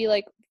 So maybe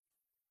like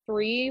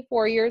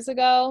 3-4 years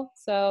ago.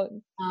 So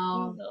I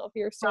don't know if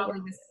you're still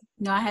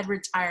no, I had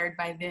retired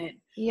by then.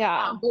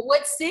 Yeah. But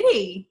what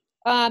city?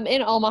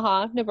 In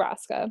Omaha,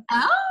 Nebraska.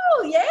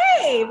 Oh,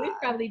 yay. We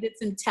probably did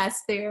some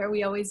tests there.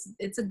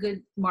 It's a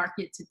good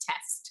market to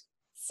test.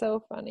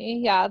 So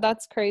funny. Yeah,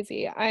 that's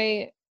crazy.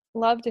 I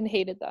loved and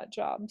hated that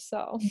job.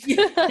 So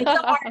it's a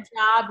hard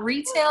job.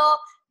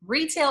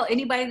 Retail,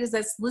 anybody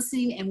that's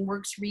listening and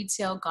works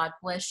retail, God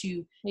bless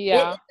you.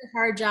 Yeah. It's a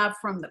hard job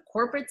from the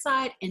corporate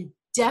side, and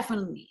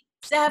definitely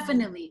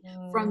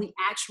from the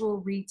actual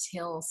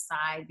retail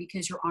side,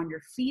 because you're on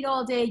your feet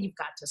all day. You've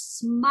got to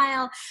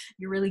smile.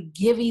 You're really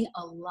giving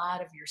a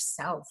lot of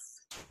yourself.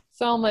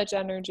 So much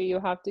energy you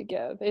have to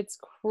give. It's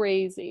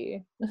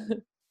crazy.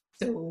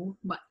 So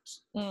much.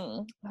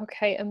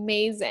 Okay,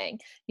 amazing.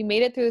 You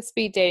made it through the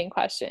speed dating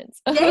questions.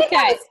 Yay, okay.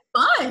 That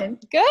was fun.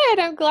 Good.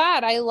 I'm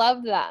glad. I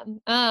love them.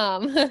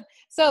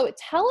 So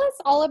tell us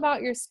all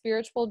about your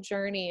spiritual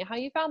journey, how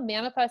you found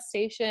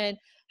manifestation,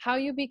 how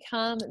you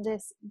become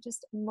this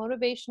just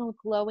motivational,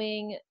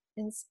 glowing,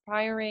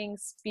 inspiring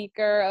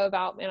speaker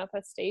about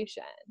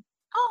manifestation.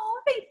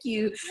 Oh, thank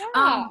you.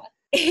 Yeah.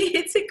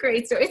 It's a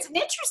great story. It's an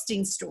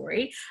interesting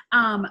story.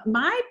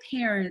 My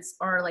parents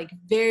are like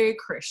very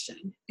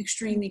Christian,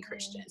 extremely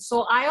Christian.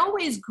 So I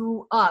always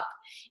grew up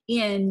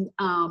in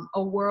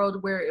a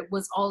world where it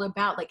was all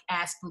about like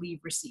ask, believe,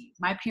 receive.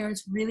 My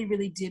parents really,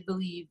 really did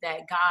believe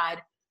that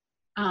God,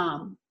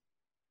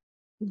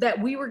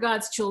 that we were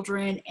God's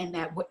children and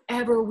that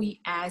whatever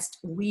we asked,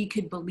 we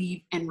could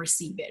believe and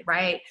receive it,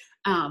 right?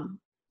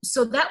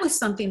 So that was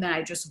something that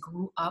I just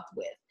grew up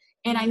with.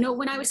 And I know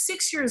when I was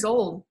 6 years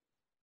old,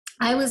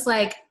 I was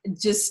like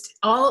just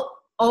all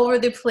over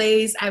the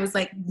place. I was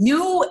like,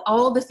 knew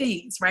all the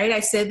things, right?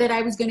 I said that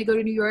I was going to go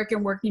to New York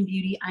and work in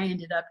beauty. I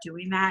ended up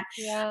doing that.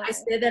 Yeah. I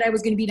said that I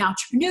was going to be an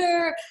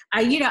entrepreneur.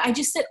 I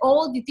just said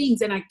all the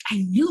things and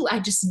I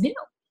just knew.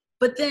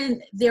 But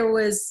then there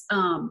was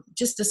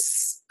just a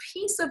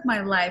piece of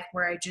my life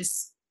where I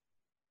just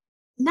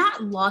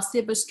not lost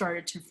it, but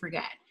started to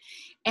forget.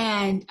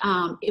 And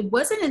it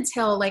wasn't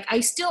until like,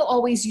 I still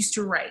always used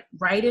to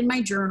write in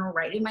my journal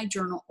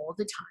all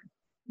the time.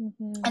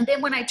 And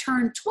then when I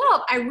turned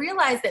 12, I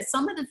realized that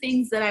some of the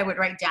things that I would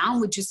write down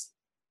would just,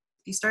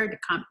 they started to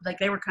come, like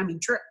they were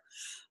coming true.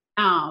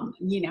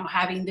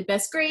 Having the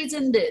best grades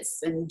in this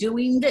and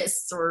doing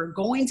this or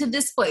going to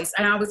this place.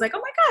 And I was like,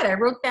 oh my God, I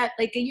wrote that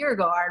like a year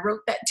ago. I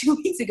wrote that 2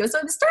 weeks ago. So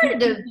it started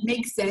to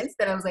make sense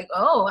that I was like,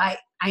 oh,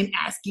 I'm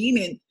asking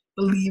and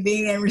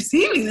believing and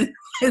receiving this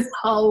is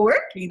all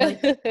working.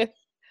 Like,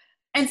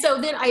 and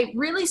so then I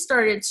really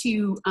started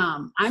to,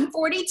 I'm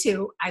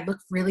 42. I look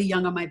really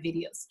young on my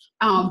videos.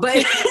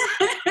 But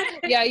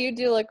yeah, you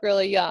do look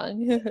really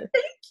young. Thank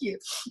you.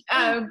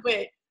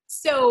 But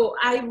so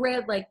I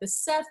read like the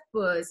Seth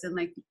books and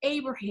like the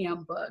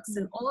Abraham books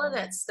and all of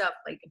that stuff,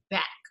 like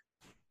back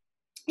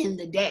in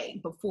the day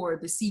before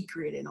The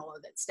Secret and all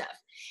of that stuff.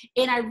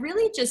 And I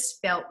really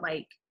just felt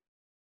like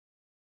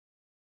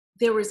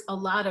there was a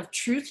lot of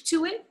truth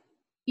to it.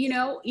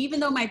 Even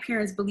though my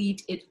parents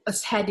believed it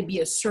had to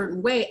be a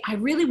certain way, I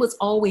really was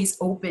always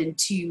open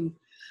to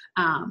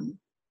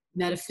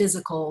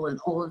metaphysical and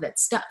all of that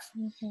stuff.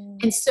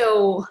 And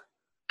so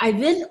I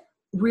then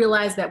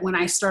realized that when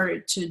I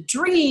started to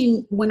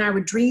dream, when I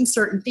would dream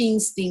certain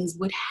things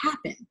would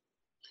happen.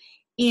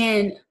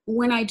 And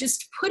when I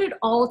just put it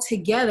all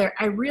together,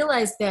 I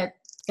realized that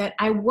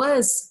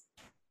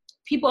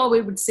people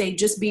always would say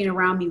just being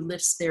around me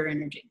lifts their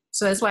energy.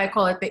 So that's why I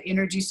call it the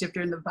energy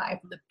shifter and the vibe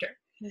lifter.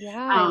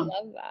 Yeah, I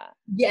love that.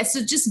 Yeah,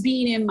 so just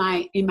being in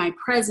my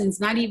presence,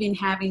 not even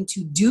having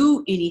to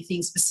do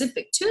anything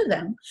specific to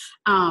them,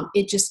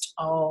 it just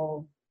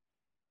all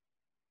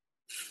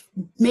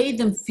made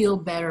them feel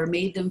better,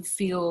 made them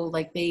feel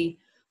like they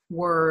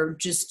were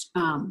just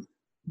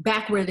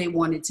back where they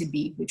wanted to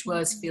be, which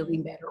was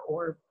feeling better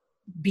or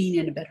being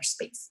in a better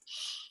space.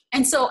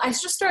 And so I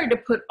just started to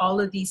put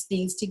all of these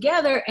things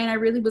together, and I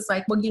really was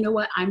like, well, you know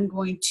what? I'm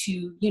going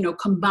to,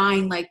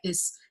 combine like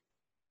this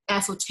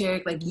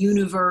esoteric like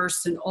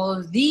universe and all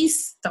of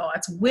these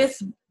thoughts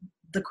with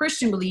the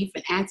Christian belief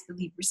and ask,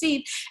 believe,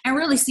 receive, and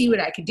really see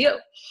what I could do.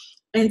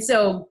 And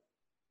so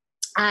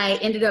I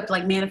ended up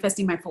like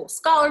manifesting my full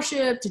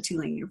scholarship to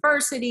Tulane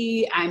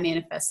University. I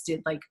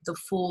manifested like the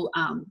full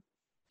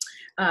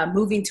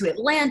moving to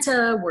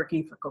Atlanta,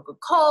 working for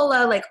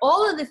Coca-Cola, like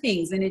all of the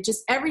things. And it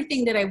just,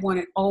 everything that I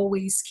wanted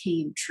always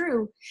came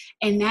true.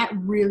 And that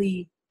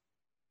really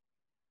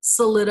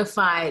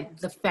solidified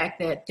the fact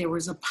that there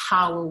was a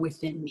power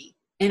within me.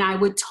 And I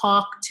would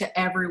talk to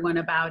everyone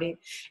about it.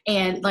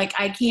 And like,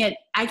 I can't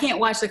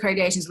watch the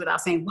Kardashians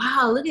without saying,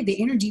 wow, look at the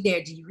energy there.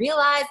 Did you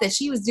realize that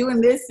she was doing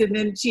this and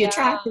then she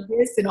attracted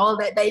this and all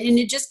that? And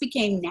it just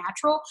became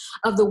natural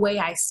of the way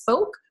I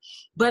spoke.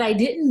 But I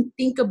didn't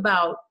think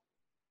about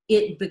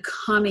it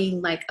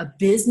becoming like a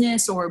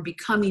business or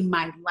becoming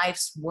my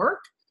life's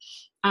work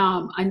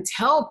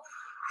until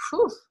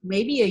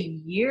maybe a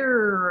year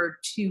or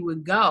two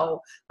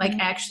ago, like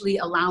actually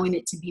allowing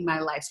it to be my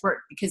life's work,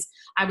 because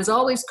I was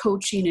always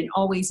coaching and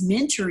always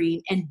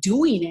mentoring and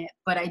doing it,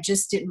 but I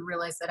just didn't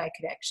realize that I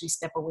could actually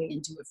step away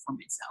and do it for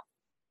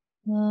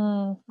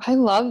myself. I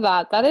love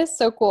that. That is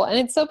so cool. And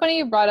it's so funny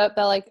you brought up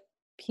that like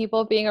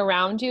people being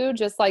around you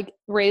just like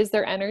raise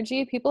their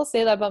energy. People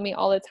say that about me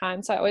all the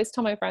time. So I always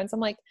tell my friends, I'm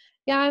like,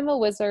 yeah, I'm a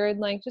wizard.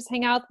 Like, just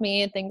hang out with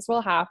me and things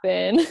will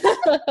happen.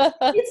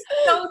 It's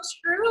so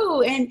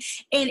true. And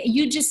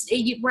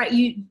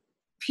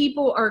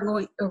people are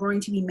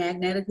going to be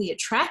magnetically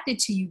attracted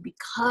to you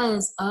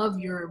because of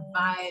your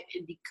vibe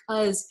and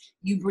because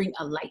you bring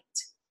a light.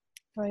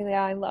 Oh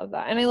yeah, I love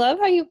that. And I love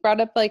how you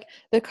brought up like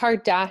the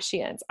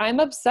Kardashians.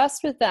 I'm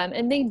obsessed with them,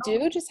 and they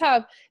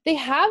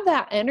have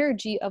that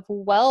energy of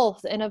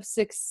wealth and of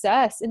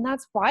success. And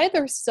that's why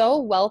they're so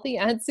wealthy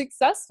and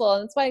successful.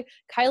 And that's why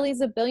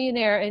Kylie's a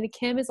billionaire and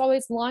Kim is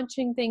always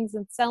launching things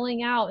and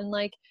selling out. And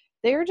like,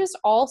 they're just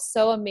all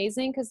so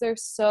amazing because they're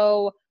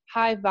so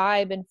high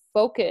vibe and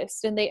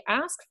focused, and they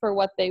ask for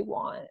what they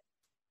want.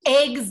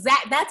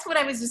 That's what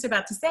I was just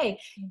about to say.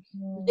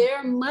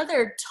 Their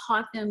mother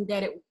taught them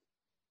that it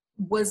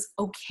was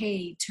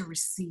okay to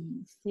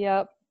receive.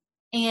 Yep.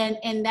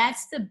 And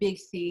that's the big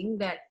thing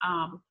that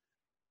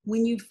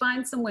when you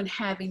find someone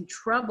having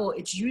trouble,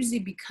 it's usually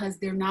because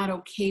they're not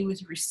okay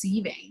with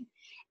receiving.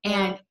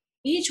 Yeah. And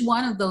each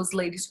one of those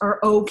ladies are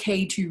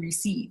okay to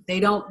receive.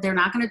 They're not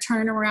going to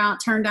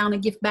turn down a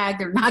gift bag.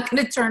 They're not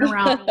going to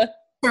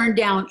turn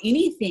down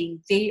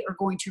anything. They are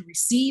going to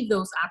receive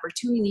those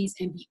opportunities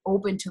and be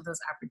open to those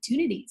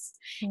opportunities.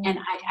 And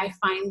I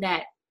find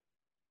that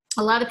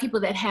a lot of people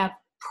that have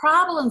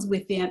problems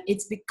with them,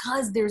 it's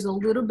because there's a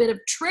little bit of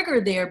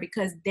trigger there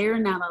because they're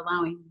not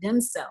allowing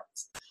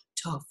themselves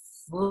to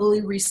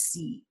fully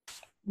receive.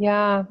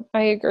 Yeah,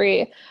 I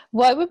agree.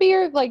 What would be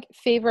your like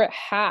favorite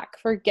hack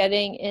for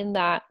getting in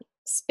that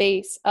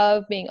space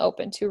of being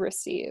open to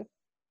receive?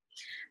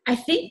 I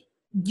think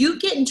you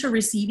get into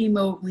receiving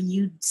mode when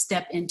you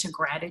step into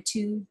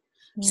gratitude.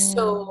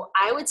 So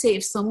I would say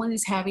if someone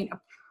is having a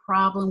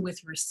problem with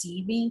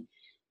receiving,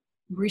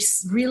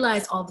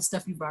 realize all the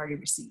stuff you've already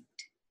received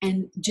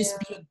and just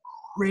be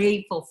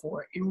grateful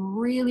for it and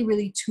really,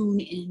 really tune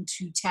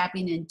into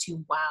tapping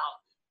into, wow,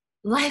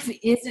 life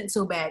isn't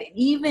so bad. And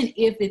even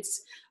if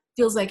it's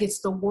feels like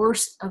it's the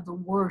worst of the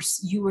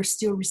worst, you are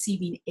still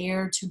receiving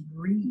air to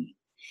breathe.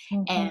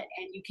 And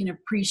you can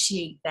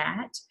appreciate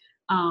that.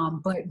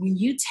 But when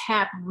you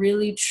tap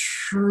really,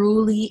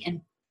 truly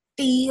and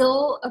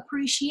feel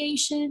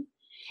appreciation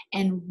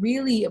and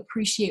really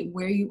appreciate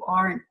where you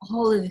are and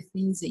all of the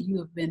things that you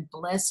have been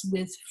blessed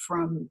with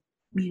from,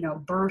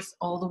 birth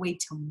all the way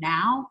till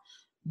now,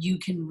 you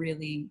can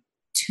really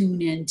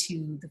tune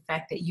into the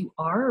fact that you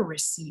are a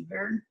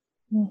receiver.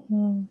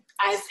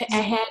 I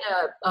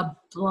had a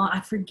blog, I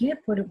forget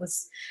what it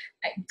was.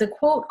 The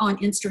quote on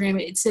Instagram,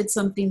 it said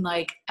something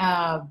like,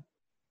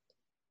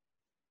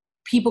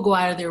 people go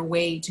out of their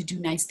way to do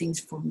nice things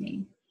for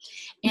me.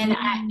 And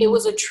it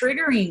was a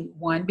triggering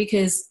one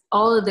because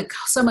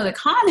some of the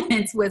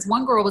comments was,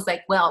 one girl was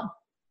like, well,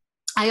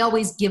 I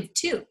always give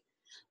too.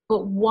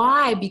 But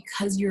why?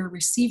 Because you're a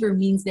receiver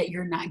means that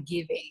you're not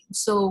giving.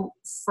 So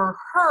for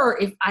her,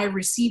 if I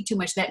receive too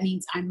much, that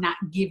means I'm not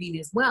giving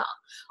as well.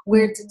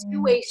 Where it's a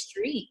two-way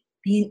street.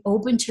 Being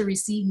open to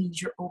receive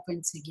means you're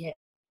open to get.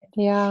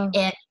 Yeah.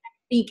 And I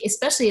think,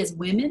 especially as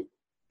women,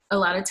 a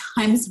lot of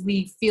times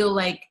we feel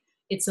like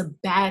it's a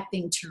bad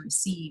thing to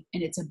receive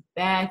and it's a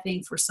bad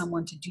thing for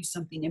someone to do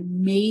something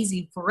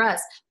amazing for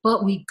us,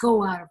 but we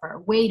go out of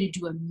our way to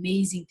do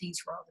amazing things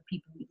for all the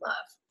people we love.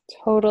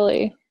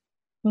 Totally.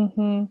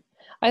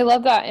 I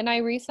love that. And I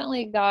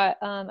recently got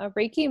a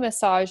Reiki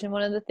massage, and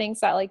one of the things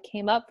that like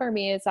came up for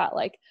me is that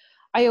like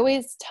I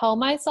always tell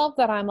myself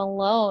that I'm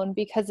alone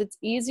because it's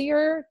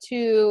easier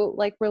to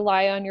like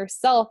rely on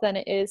yourself than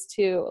it is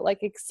to like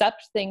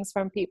accept things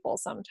from people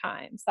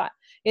sometimes. That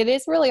it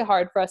is really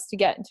hard for us to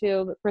get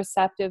into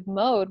receptive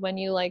mode when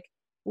you like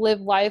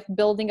live life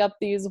building up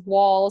these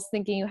walls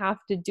thinking you have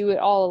to do it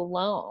all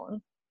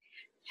alone.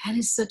 That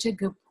is such a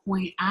good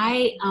point.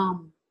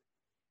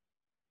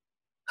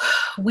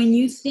 When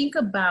you think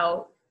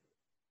about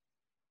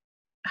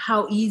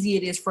how easy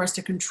it is for us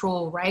to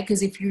control, right?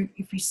 Because if you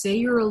say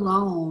you're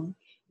alone,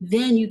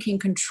 then you can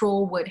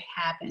control what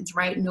happens,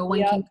 right? No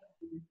one can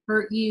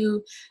hurt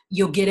you.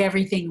 You'll get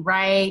everything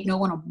right. No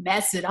one will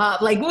mess it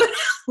up. Like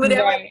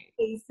whatever the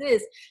case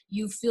is,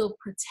 you feel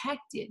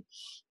protected.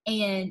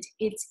 And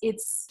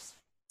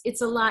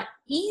it's a lot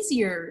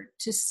easier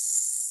to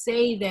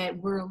say that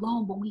we're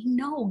alone, but we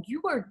know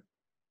you are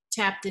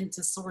tapped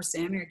into source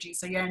energy,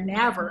 so you're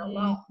never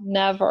alone.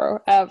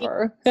 Never,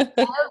 ever.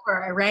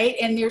 Ever, right?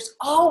 And there's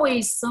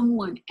always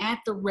someone at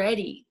the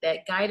ready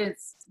that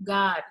guidance,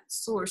 God,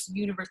 source,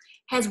 universe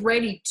has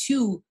ready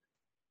to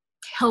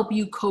help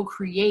you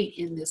co-create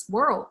in this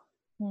world.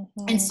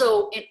 And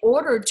so in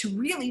order to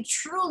really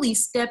truly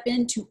step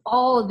into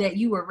all that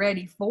you are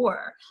ready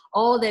for,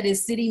 all that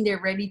is sitting there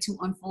ready to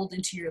unfold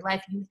into your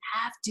life, you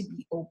have to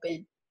be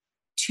open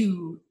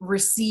to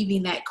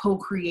receiving that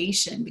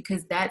co-creation,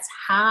 because that's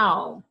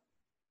how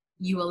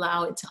you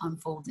allow it to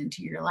unfold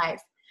into your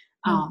life.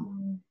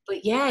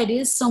 But yeah, it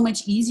is so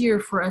much easier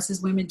for us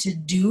as women to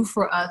do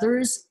for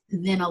others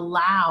than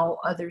allow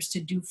others to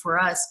do for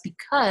us,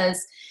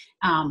 because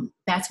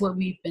that's what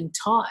we've been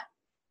taught.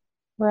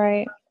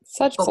 Right.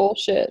 Such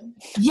bullshit.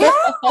 Yeah,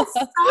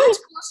 such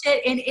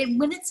bullshit. And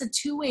when it's a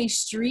two-way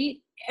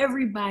street,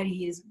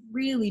 everybody is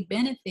really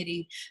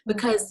benefiting,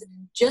 because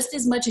just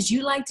as much as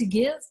you like to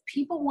give,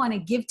 people want to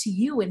give to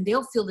you and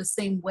they'll feel the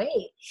same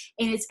way.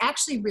 And it's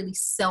actually really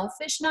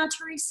selfish not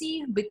to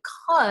receive,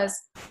 because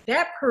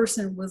that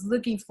person was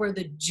looking for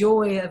the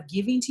joy of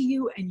giving to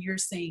you and you're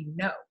saying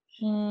no.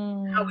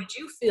 How would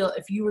you feel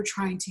if you were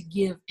trying to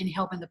give and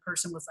help and the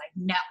person was like,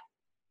 no?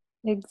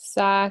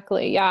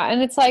 Exactly. Yeah.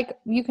 And it's like,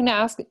 you can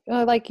ask,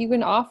 like you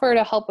can offer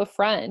to help a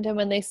friend. And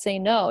when they say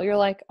no, you're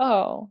like,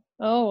 oh,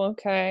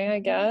 okay, I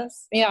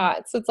guess. Yeah.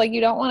 So it's like,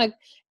 you don't want to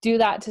do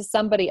that to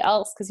somebody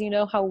else, because you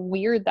know how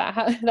weird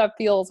that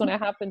feels when it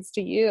happens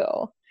to you.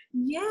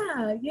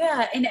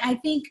 Yeah. And I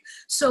think,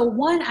 so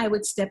one, I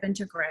would step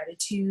into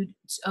gratitude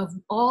of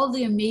all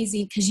the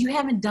amazing, because you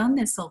haven't done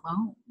this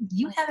alone.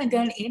 You haven't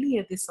done any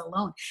of this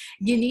alone.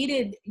 You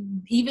needed,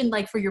 even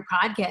like for your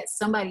podcast,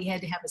 somebody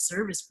had to have a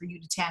service for you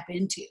to tap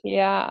into.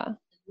 Yeah.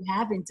 you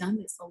haven't done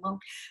this alone.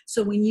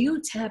 So when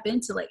you tap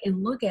into like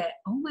and look at,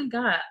 oh my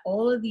God,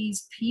 all of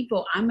these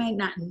people, I might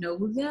not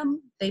know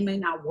them. They may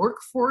not work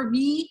for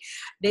me.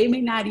 They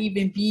may not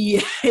even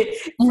be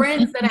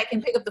friends that I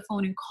can pick up the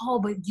phone and call,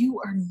 but you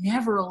are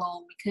never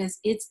alone because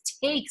it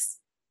takes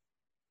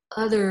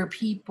other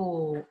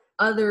people,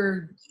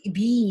 other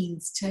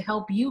beings to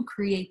help you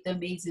create the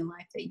amazing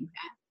life that you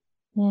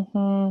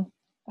have.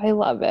 I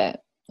love it.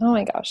 Oh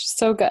my gosh,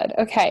 so good.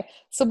 Okay,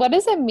 so what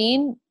does it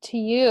mean to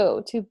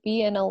you to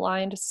be an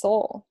aligned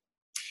soul?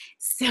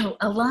 So,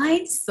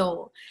 aligned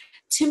soul,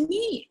 to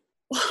me,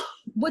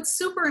 what's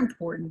super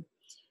important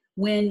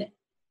when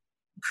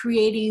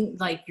creating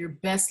like your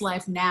best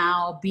life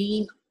now,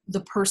 being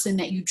the person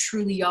that you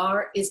truly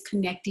are, is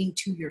connecting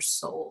to your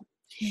soul.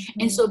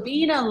 And so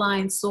being an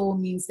aligned soul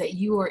means that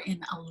you are in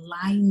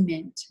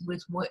alignment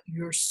with what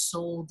your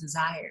soul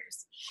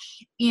desires.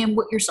 And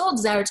what your soul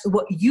desires is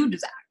what you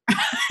desire.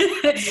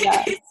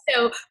 Yeah.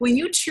 So when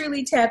you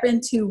truly tap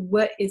into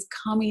what is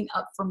coming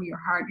up from your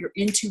heart, your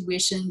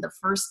intuition, the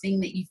first thing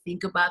that you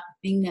think about,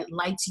 the thing that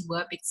lights you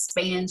up,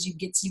 expands you,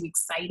 gets you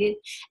excited,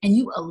 and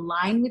you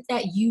align with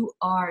that, you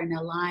are an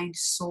aligned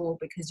soul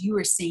because you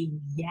are saying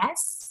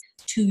yes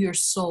to your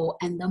soul.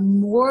 And the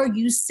more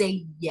you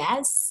say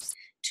yes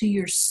to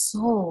your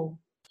soul,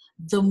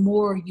 the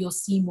more you'll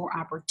see more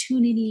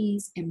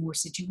opportunities and more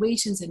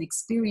situations and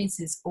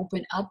experiences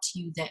open up to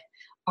you that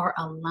are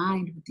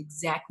aligned with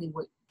exactly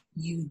what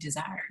you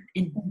desire.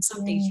 And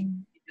some days you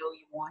know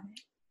you want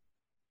it.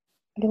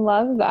 I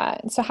love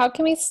that. So how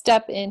can we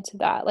step into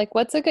that? Like,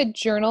 what's a good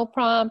journal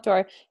prompt,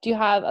 or do you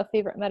have a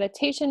favorite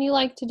meditation you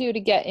like to do to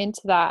get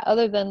into that,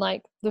 other than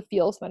like the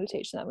feels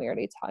meditation that we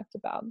already talked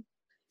about?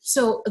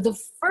 So the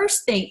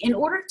first thing, in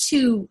order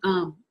to,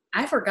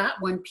 I forgot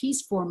one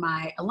piece for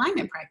my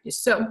alignment practice.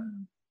 So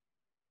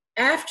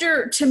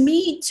after, to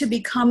me, to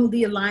become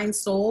the aligned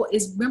soul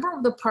is,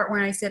 remember the part where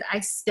I said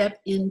I step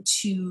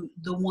into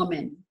the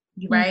woman,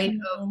 right?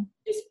 Of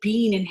just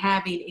being and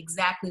having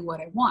exactly what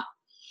I want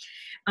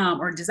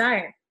or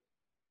desire.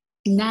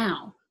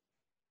 Now,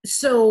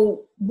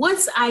 so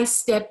once I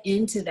step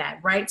into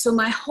that, right? So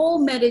my whole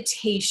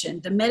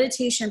meditation, the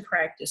meditation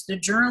practice, the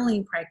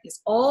journaling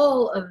practice,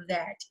 all of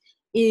that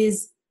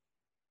is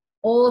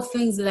all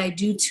things that I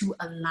do to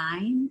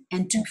align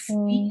and to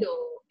feel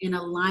in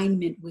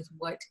alignment with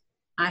what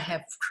I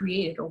have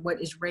created or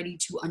what is ready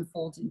to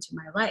unfold into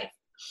my life.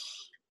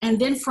 And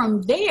then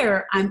from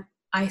there,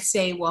 I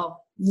say,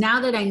 well, now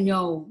that I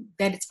know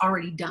that it's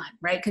already done,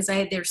 right? Because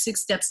there's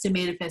 6 steps to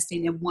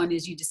manifesting, and one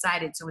is you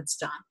decided, so it's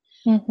done.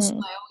 So I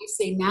always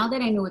say, now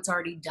that I know it's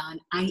already done,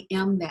 I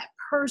am that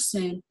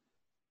person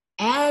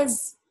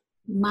as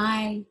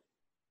myself,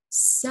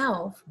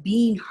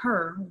 being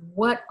her.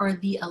 What are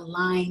the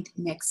aligned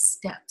next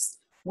steps?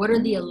 What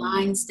are the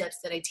aligned steps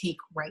that I take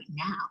right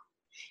now?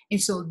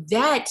 And so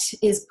that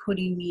is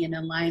putting me in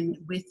alignment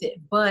with it.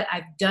 But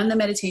I've done the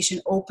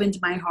meditation, opened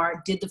my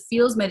heart, did the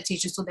feels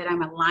meditation so that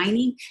I'm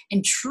aligning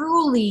and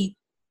truly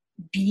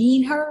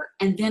being her.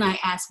 And then I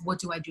ask, what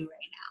do I do right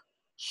now?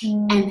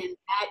 And then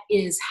that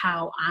is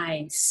how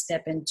I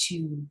step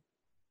into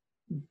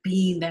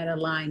being that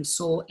aligned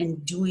soul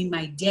and doing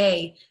my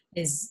day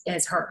as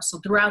her. So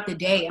throughout the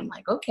day, I'm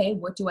like, okay,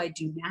 what do I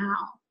do now?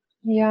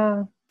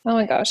 Yeah. Oh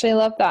my gosh, I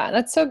love that.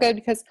 That's so good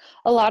because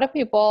a lot of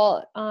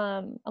people,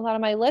 a lot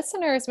of my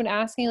listeners been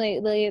asking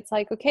lately, it's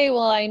like, okay,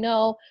 well, I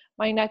know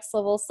my next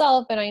level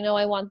self and I know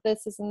I want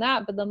this and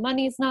that, but the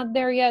money's not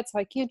there yet. So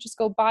I can't just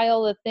go buy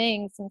all the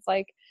things. And it's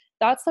like,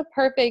 that's the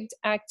perfect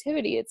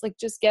activity. It's like,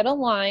 just get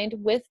aligned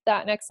with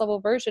that next level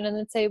version and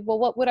then say, well,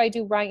 what would I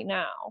do right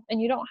now?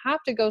 And you don't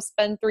have to go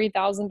spend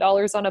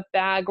 $3,000 on a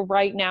bag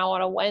right now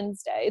on a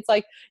Wednesday. It's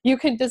like, you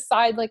can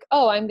decide like,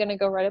 oh, I'm going to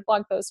go write a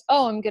blog post.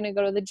 Oh, I'm going to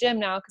go to the gym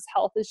now because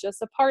health is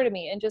just a part of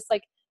me. And just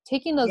like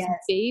taking those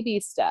baby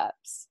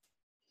steps.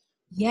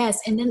 Yes.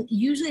 And then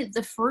usually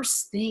the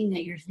first thing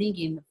that you're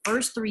thinking, the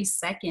first 3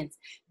 seconds,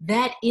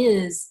 that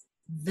is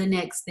the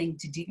next thing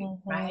to do,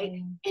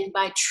 right? And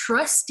by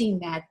trusting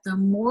that, the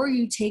more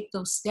you take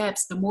those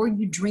steps, the more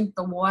you drink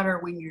the water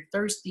when you're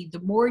thirsty,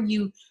 the more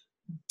you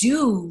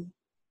do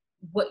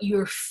what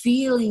you're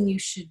feeling you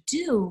should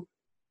do,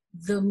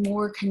 the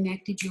more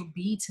connected you'll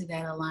be to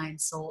that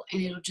aligned soul.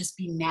 And it'll just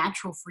be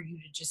natural for you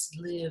to just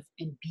live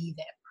and be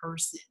that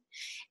person.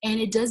 And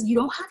you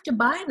don't have to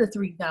buy the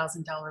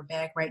 $3,000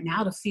 bag right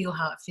now to feel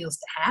how it feels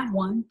to have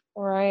one.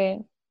 Right.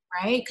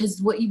 Right? Because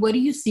what do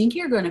you think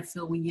you're going to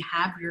feel when you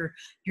have your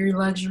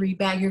luxury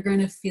bag? You're going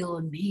to feel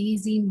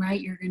amazing, right?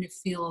 You're going to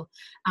feel,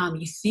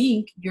 you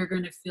think you're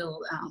going to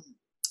feel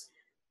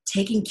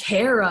taken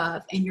care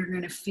of, and you're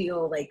going to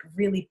feel like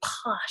really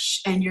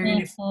posh, and you're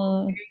going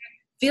to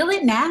feel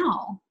it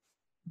now.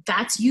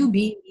 That's you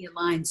being the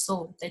aligned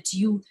soul. That's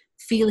you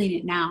feeling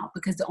it now,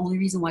 because the only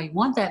reason why you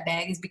want that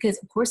bag is because,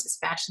 of course, it's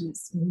fashion.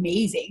 It's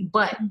amazing,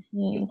 but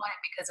you want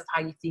it because of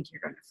how you think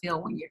you're going to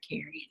feel when you're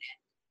carrying it.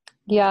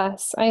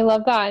 Yes, I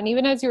love that. And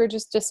even as you were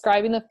just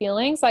describing the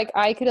feelings, like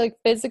I could like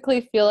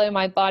physically feel it in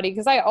my body,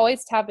 because I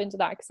always tap into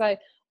that, because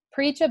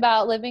preach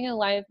about living a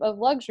life of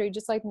luxury,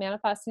 just like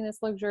manifesting this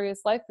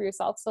luxurious life for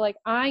yourself. So like,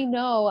 I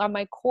know on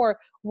my core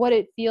what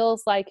it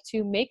feels like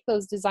to make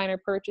those designer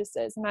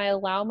purchases. And I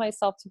allow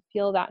myself to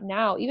feel that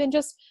now, even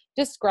just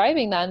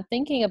describing that and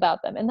thinking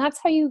about them. And that's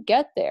how you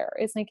get there.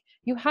 It's like,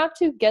 you have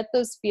to get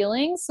those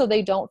feelings so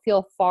they don't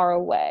feel far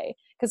away.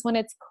 Because when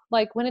it's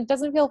like, when it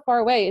doesn't feel far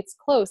away, it's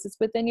close, it's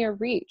within your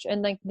reach.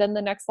 And like, then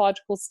the next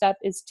logical step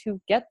is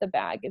to get the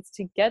bag. It's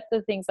to get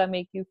the things that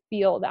make you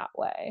feel that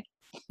way.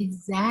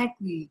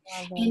 Exactly.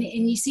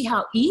 And you see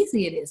how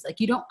easy it is. Like,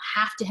 you don't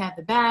have to have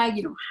the bag.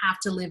 You don't have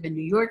to live in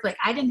New York. Like,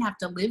 I didn't have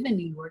to live in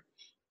New York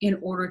in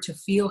order to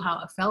feel how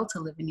it felt to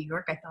live in New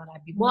York. I thought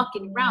I'd be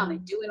walking around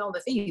and doing all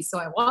the things. So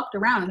I walked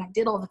around and I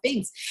did all the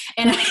things.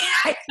 And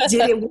I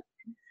did it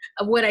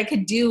what I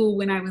could do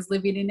when I was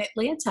living in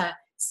Atlanta.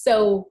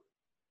 So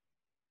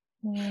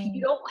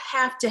you don't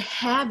have to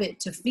have it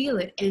to feel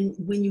it. And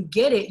when you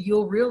get it,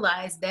 you'll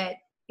realize that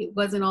it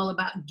wasn't all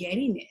about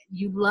getting it.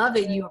 You love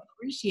it. You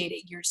appreciate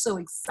it. You're so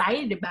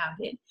excited about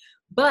it.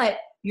 But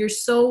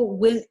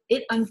when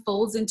it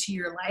unfolds into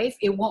your life,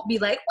 it won't be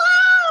like,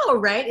 wow,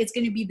 right? It's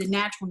going to be the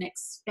natural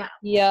next step.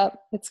 Yep.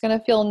 It's going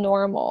to feel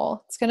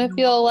normal. It's going to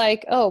feel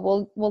like,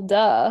 oh, well,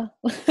 duh.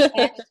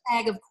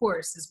 Hashtag, of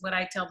course, is what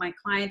I tell my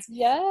clients.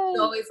 Yes. It's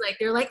always like,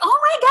 they're like, oh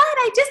my God,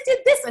 I just did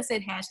this. I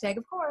said, hashtag,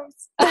 of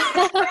course.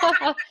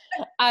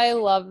 I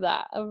love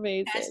that.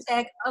 Amazing.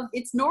 Hashtag,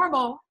 it's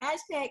normal.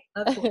 Hashtag,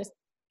 of course.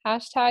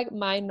 Hashtag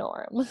my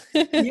norm.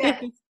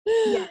 Yes.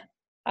 Yes.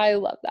 I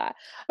love that.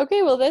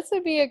 Okay, well, this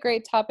would be a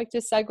great topic to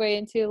segue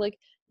into, like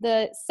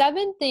the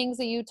 7 things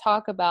that you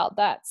talk about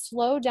that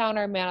slow down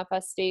our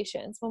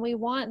manifestations. When we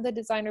want the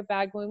designer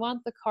bag, when we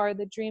want the car,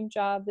 the dream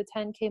job, the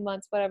 10K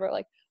months, whatever,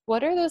 like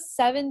what are those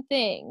 7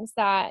 things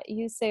that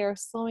you say are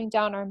slowing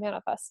down our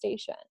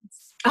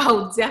manifestations?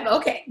 Oh,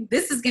 okay.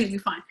 This is going to be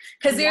fun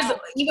because there's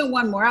even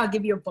one more. I'll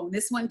give you a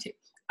bonus one too.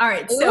 All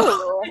right.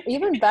 So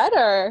even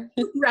better.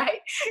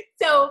 Right.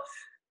 So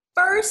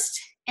first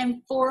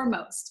and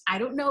foremost, I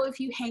don't know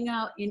if you hang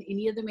out in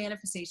any of the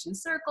manifestation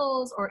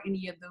circles or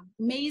any of the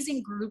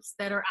amazing groups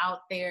that are out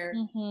there.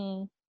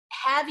 Mm-hmm.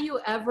 Have you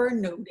ever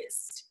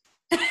noticed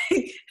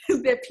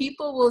that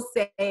people will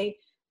say,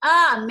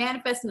 I'm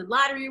manifesting a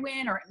lottery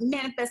win, or I'm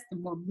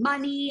manifesting more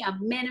money, I'm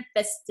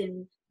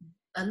manifesting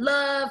a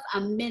love,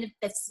 I'm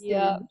manifesting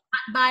a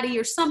hot body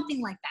or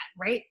something like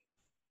that, right?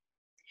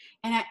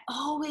 And I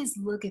always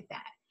look at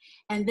that.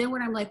 And then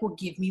when I'm like, well,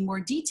 give me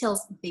more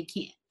details, they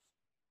can't.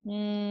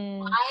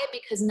 Why?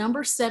 Because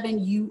number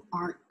 7, you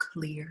aren't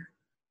clear.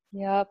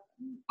 Yep.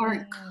 You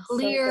aren't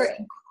clear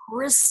and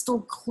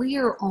crystal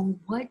clear on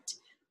what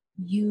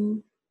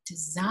you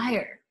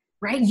desire,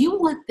 right? You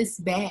want this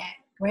bag,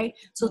 right?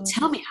 So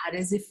tell me, how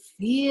does it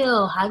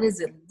feel? How does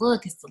it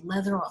look? Is the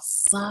leather all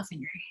soft in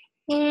your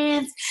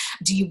hands?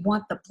 Do you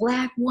want the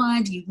black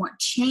one? Do you want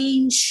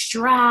chain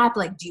strap?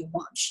 Like, do you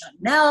want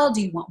Chanel?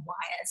 Do you want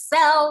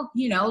YSL?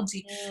 Do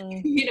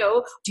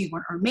you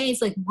want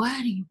Hermes? Like,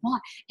 what do you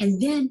want? And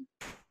then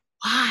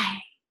why?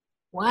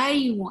 Why do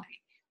you want it?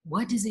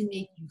 What does it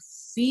make you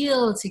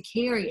feel to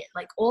carry it?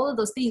 Like, all of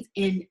those things.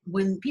 And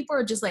when people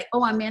are just like,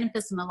 oh, I'm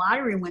manifesting a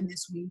lottery win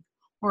this week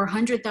or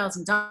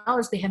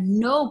 $100,000, they have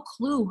no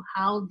clue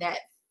how that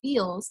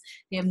feels.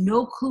 They have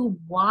no clue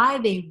why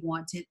they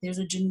want it. There's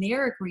a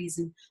generic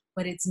reason,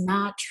 but it's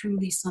not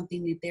truly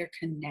something that they're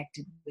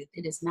connected with.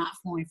 It is not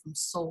flowing from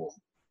soul.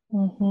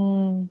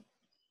 Mm-hmm.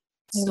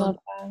 So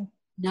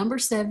number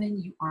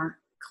 7, you aren't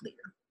clear.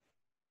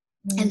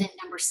 Mm-hmm. And then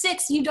number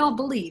 6, you don't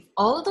believe.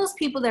 All of those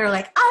people that are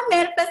like, I'm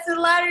manifesting a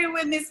lottery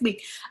win this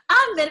week,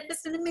 I'm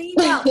manifesting $1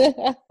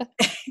 million.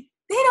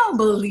 They don't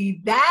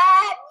believe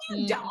that.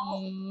 You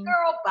don't.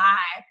 Girl,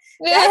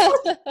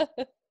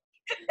 bye.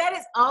 That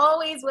is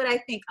always what I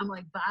think. I'm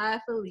like, bye,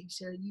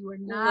 Felicia. You are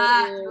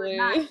not. I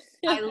love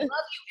you.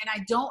 And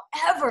I don't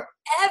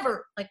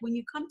ever, like, when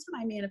you come to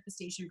my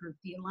manifestation group,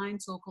 the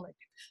Aligned Soul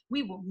Collective,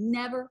 we will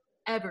never,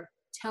 ever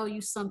tell you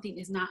something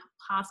is not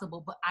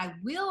possible. But I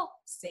will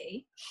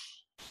say,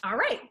 all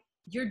right,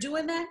 you're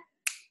doing that.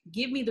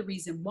 Give me the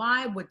reason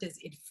why. What does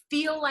it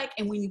feel like?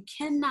 And when you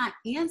cannot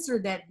answer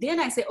that, then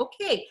I say,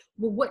 okay,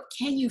 well, what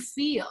can you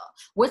feel?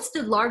 What's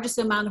the largest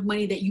amount of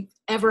money that you've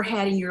ever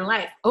had in your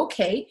life?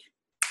 Okay,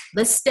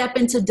 let's step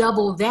into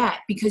double that,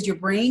 because your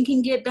brain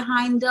can get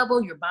behind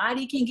double, your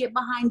body can get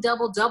behind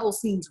double. Double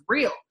seems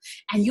real.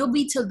 And you'll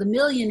be to the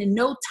million in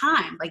no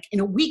time, like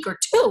in a week or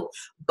 2.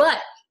 But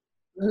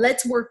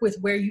let's work with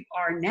where you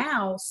are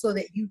now so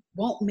that you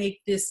won't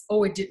make this,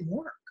 oh, it didn't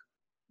work.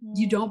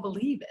 You don't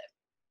believe it.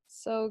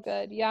 So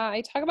good. Yeah.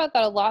 I talk about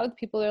that a lot with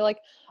people. They're like,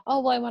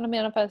 oh, well, I want to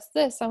manifest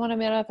this. I want to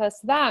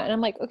manifest that. And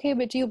I'm like, okay,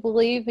 but do you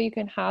believe that you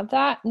can have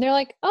that? And they're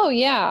like, oh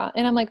yeah.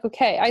 And I'm like,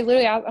 okay.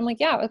 I'm like,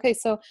 yeah. Okay.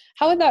 So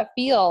how would that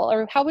feel?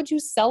 Or how would you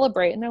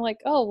celebrate? And they're like,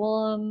 oh,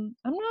 well, I'm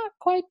not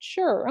quite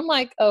sure. I'm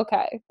like,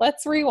 okay,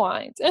 let's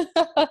rewind.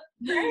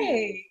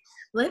 Right.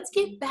 Let's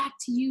get back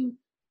to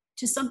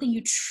something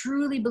you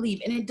truly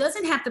believe. And it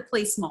doesn't have to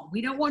play small.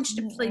 We don't want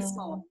you to play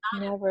small.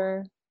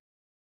 Never.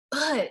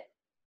 But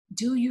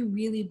do you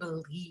really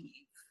believe?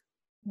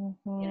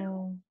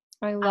 Mm-hmm.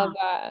 I love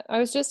that. I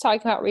was just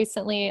talking about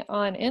recently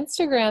on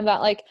Instagram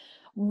that like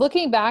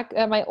looking back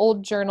at my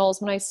old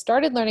journals when I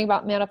started learning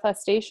about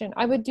manifestation,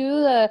 I would do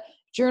the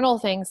journal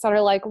things that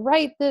are like,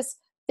 write this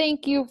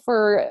thank you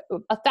for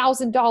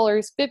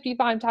 $1,000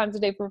 55 times a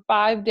day for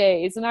 5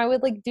 days. And I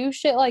would like do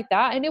shit like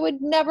that. And it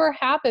would never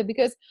happen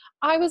because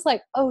I was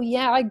like, oh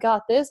yeah, I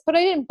got this, but I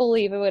didn't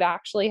believe it would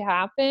actually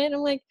happen. I'm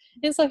like,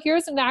 and so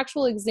here's an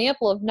actual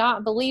example of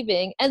not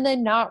believing and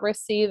then not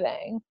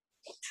receiving.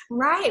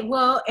 Right.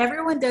 Well,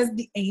 everyone does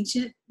the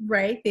ancient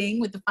right thing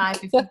with the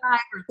 555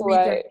 or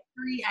Right.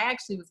 333. I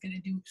actually was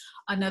going to do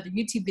another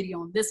YouTube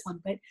video on this one,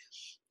 but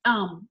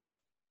um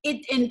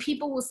it and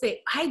people will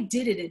say, I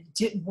did it, it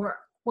didn't work.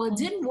 Well, it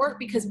didn't work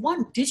because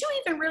one, did you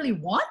even really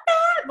want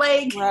that?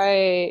 Like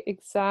Right, say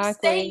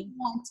exactly. you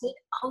want it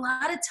a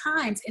lot of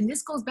times, and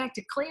this goes back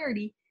to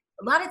clarity.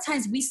 A lot of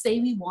times we say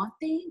we want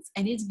things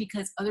and it's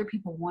because other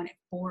people want it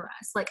for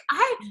us. Like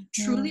I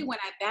truly, Mhm. when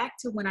I back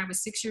to when I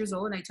was 6 years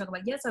old and I talk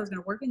about, yes, I was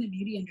going to work in the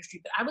beauty industry,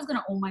 but I was going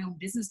to own my own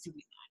business doing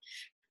that.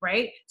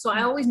 Right. So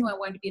I always knew I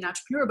wanted to be an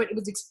entrepreneur, but it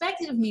was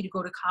expected of me to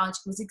go to college.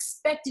 It was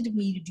expected of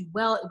me to do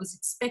well. It was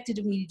expected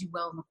of me to do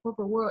well in the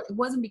corporate world. It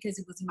wasn't because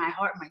it was in my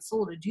heart and my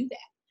soul to do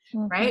that.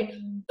 Right.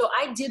 Mhm. So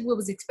I did what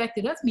was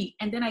expected of me.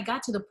 And then I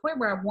got to the point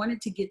where I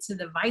wanted to get to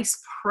the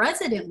vice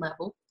president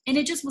level. And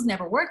it just was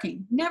never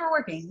working,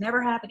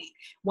 never happening.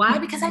 Why?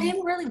 Because I Mhm.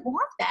 didn't really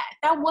want that.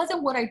 That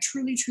wasn't what I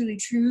truly, truly,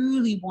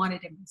 truly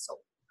wanted in my soul.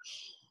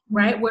 Mhm.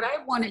 Right? What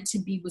I wanted to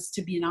be was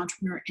to be an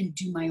entrepreneur and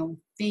do my own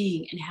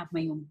thing and have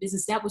my own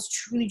business. That was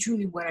truly,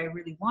 truly what I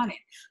really wanted.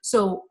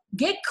 So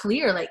get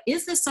clear. Like,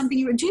 is this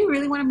something do you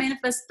really want to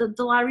manifest the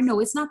lottery? No,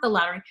 it's not the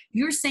lottery.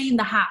 You're saying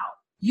the how.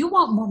 You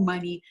want more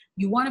money.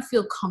 You want to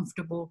feel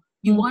comfortable.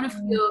 You want to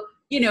Mhm. feel,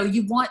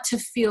 you want to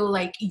feel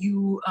like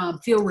you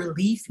feel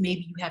relief.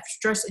 Maybe you have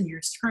stress in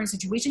your current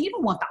situation. You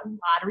don't want the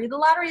lottery. The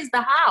lottery is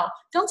the how.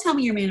 Don't tell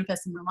me you're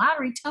manifesting the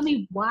lottery. Tell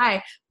me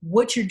why,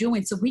 what you're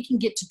doing so we can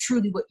get to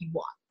truly what you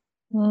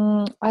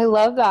want. I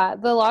love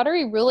that. The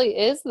lottery really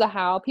is the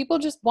how. People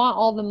just want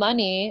all the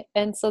money.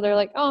 And so they're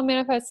like, oh, I'm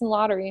manifesting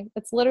lottery.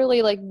 It's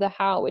literally like the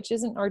how, which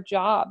isn't our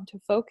job to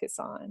focus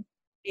on.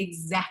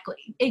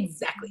 Exactly.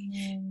 Exactly.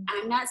 Mm.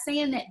 I'm not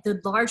saying that the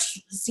large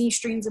sea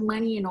streams of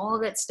money and all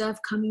that stuff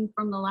coming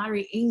from the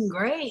lottery ain't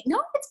great.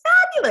 No, it's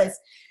fabulous.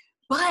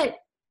 But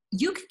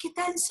you could get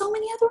that in so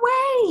many other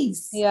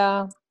ways.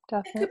 Yeah, It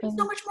could be so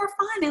definitely. much more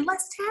fun and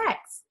less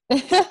tax.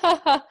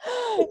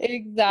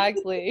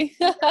 Exactly.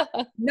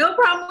 No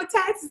problem with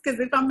taxes because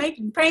if I'm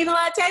paying a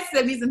lot of taxes,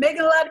 that means I'm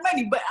making a lot of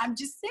money. But I'm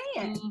just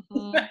saying.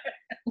 Mhm.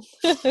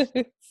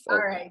 All So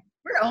right.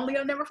 We're only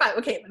on number 5.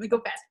 Okay, let me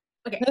go fast.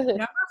 Okay. good.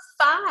 Number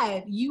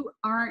 5, you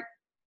aren't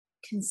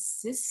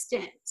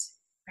consistent,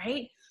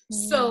 right?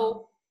 Mm.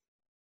 So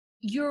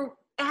you're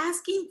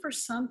asking for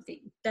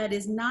something that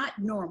is not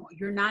normal.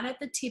 You're not at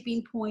the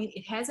tipping point.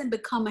 It hasn't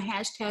become a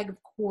hashtag, of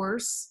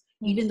course,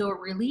 even though it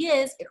really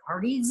is. It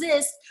already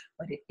exists,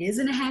 but it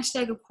isn't a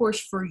hashtag, of course,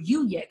 for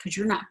you yet because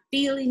you're not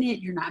feeling it.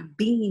 You're not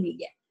being it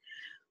yet.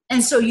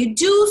 And so you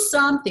do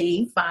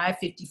something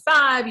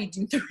 555, you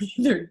do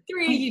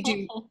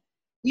 333,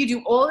 you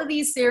do all of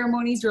these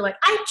ceremonies. You're like,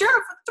 I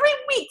journaled for 3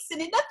 weeks and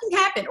then nothing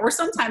happened. Or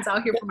sometimes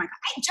I'll hear from my,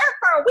 I journaled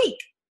for a week.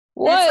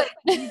 And it's What?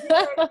 like, you did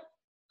that.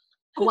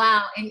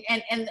 Wow.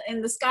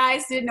 And the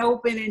skies didn't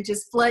open and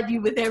just flood you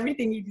with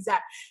everything you desire.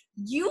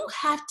 You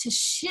have to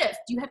shift.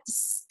 You have to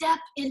step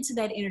into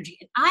that energy.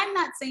 And I'm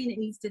not saying it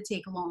needs to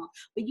take long,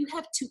 but you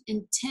have to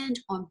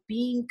intend on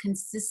being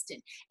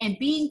consistent and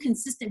being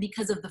consistent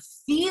because of the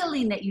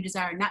feeling that you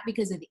desire, not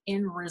because of the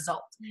end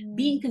result.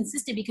 Being Mm.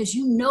 consistent because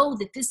you know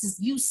that this is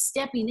you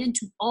stepping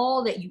into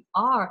all that you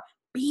are,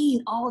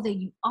 being all that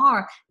you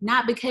are,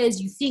 not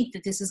because you think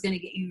that this is going to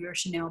get you your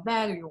Chanel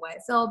bag or your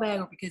YSL bag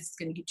or because it's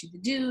going to get you the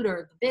dude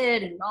or the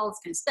bid and all this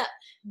kind of stuff.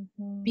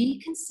 Mhm. Be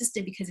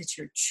consistent because it's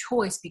your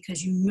choice,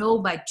 because you know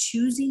by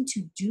choosing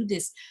to do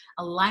this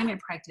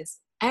alignment practice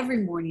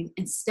every morning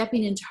and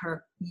stepping into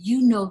her, you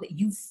know that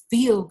you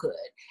feel good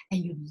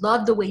and you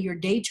love the way your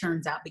day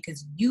turns out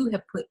because you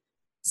have put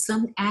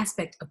some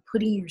aspect of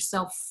putting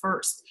yourself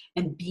first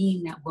and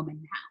being that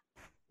woman now.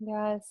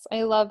 Yes,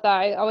 I love that.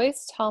 I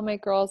always tell my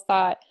girls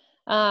that,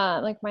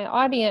 like my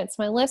audience,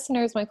 my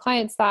listeners, my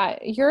clients,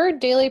 that your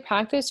daily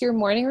practice, your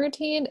morning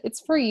routine,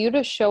 it's for you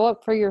to show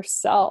up for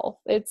yourself.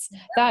 It's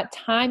that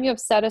time you have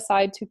set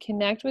aside to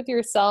connect with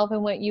yourself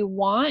and what you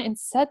want and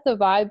set the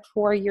vibe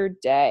for your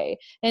day.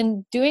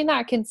 And doing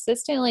that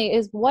consistently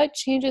is what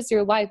changes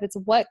your life. It's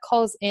what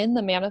calls in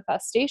the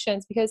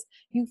manifestations because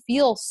you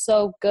feel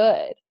so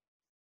good.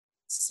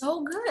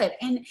 So good.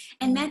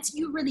 And that's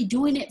you really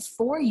doing it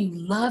for you,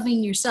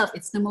 loving yourself.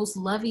 It's the most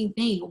loving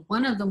thing,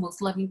 one of the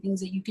most loving things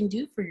that you can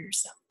do for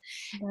yourself.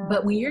 Yeah,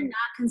 But when you're not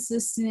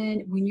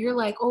consistent, when you're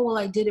like, oh well,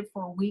 I did it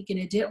for a week and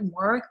it didn't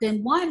work,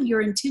 then one,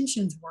 your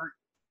intentions weren't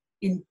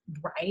in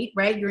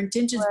right. Your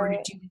intentions were to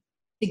right. do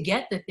to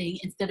get the thing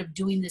instead of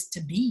doing this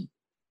to be.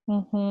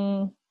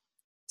 Mm-hmm.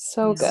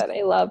 So Yes. good.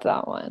 I love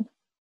that one.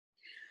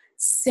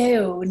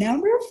 So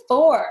number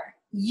 4,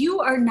 you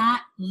are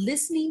not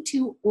listening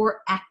to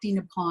or acting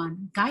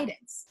upon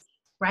guidance.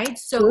 right?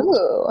 So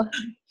Ooh.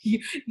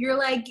 you're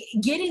like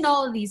getting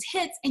all of these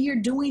hits and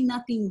you're doing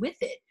nothing with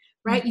it,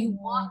 right? You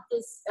want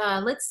this,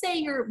 let's say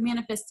you're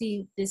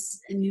manifesting this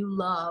new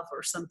love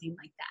or something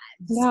like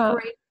that. This Yeah.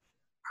 great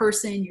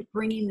person, you're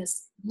bringing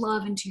this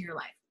love into your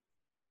life.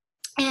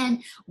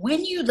 And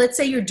when you, let's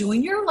say you're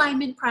doing your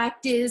alignment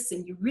practice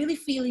and you're really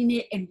feeling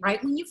it, and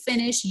right when you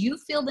finish, you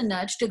feel the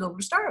nudge to go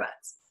to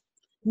Starbucks.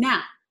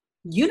 Now,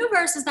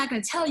 universe is not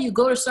going to tell you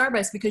go to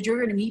Starbucks because you're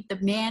going to meet the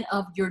man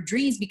of your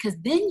dreams, because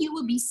then you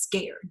will be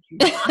scared.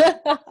 You're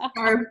not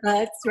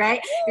Starbucks,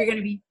 right? You're going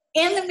to be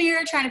in the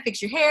mirror trying to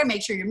fix your hair,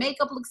 make sure your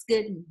makeup looks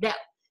good.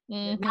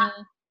 No,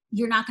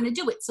 you're not going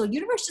to do it. So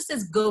universe just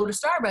says go to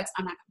Starbucks.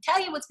 I'm not going to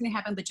tell you what's going to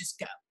happen, but just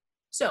go.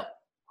 So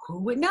who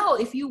would know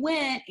if you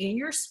went in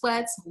your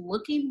sweats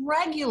looking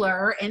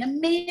regular and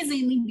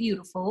amazingly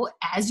beautiful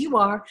as you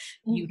are,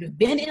 you'd have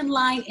been in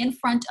line in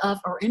front of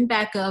or in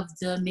back of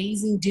the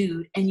amazing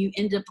dude, and you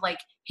end up like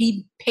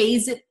he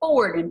pays it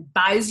forward and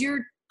buys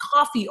your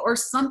coffee or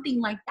something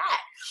like that.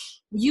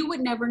 You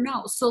would never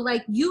know. So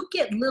like you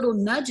get little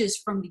nudges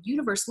from the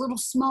universe, little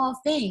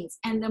small things.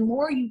 And the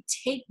more you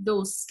take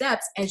those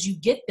steps as you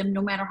get them,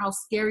 no matter how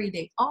scary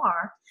they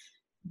are,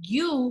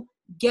 you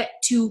get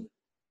to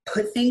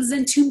put things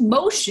into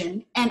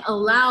motion and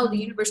allow the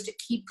universe to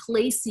keep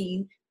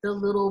placing the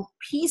little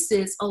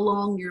pieces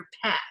along your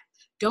path.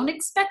 Don't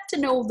expect to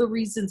know the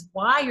reasons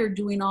why you're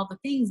doing all the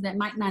things that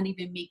might not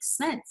even make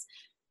sense,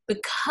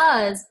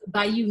 because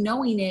by you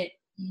knowing it,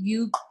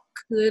 you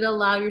could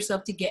allow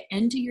yourself to get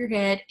into your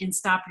head and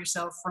stop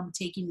yourself from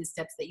taking the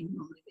steps that you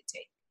normally would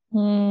take.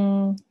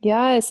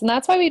 Yes. And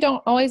that's why we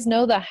don't always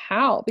know the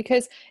how,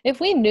 because if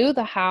we knew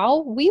the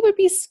how, we would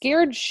be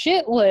scared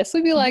shitless.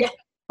 We'd be like,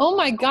 oh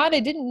my God,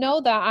 I didn't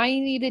know that I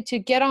needed to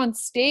get on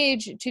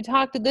stage to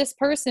talk to this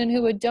person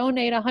who would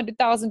donate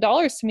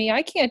 $100,000 to me.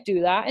 I can't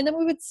do that. And then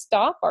we would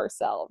stop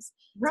ourselves.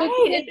 Right.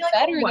 So it's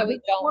better that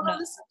we don't know.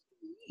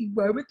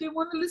 Why would they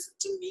want to listen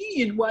to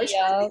me? And why should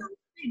I be on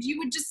stage? You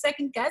would just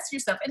second guess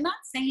yourself. And not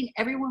saying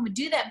everyone would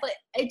do that, but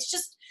it's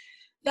just,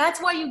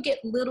 that's why you get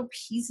little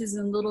pieces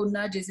and little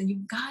nudges. And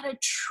you got to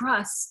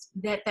trust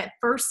that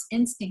first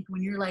instinct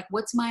when you're like,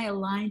 what's my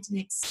aligned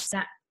next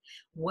step?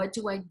 What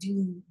do I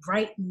do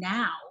right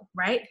now?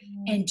 Right.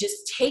 And just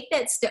take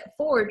that step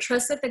forward,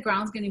 trust that the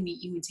ground's going to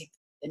meet you, and take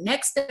the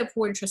next step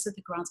forward and trust that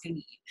the ground's going to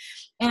meet you.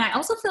 And I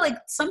also feel like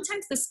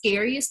sometimes the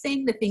scariest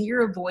thing, the thing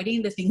you're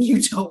avoiding, the thing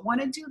you don't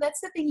want to do,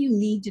 that's the thing you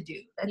need to do.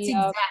 That's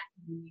exactly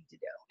what you need to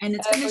do. And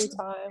it's every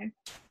time.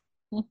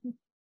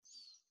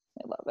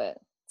 I love it.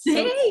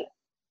 So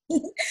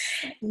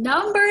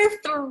Number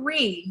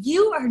 3,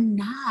 you are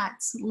not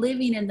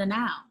living in the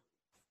now.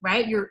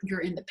 Right? You're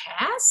in the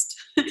past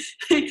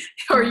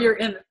or you're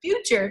in the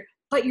future,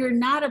 but you're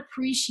not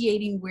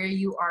appreciating where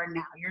you are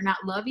now. You're not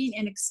loving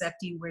and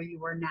accepting where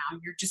you are now.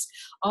 You're just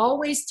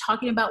always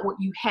talking about what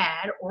you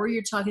had, or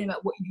you're talking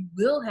about what you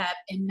will have,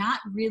 and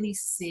not really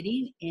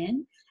sitting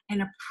in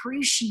and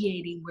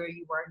appreciating where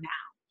you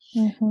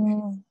are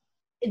now.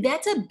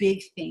 That's a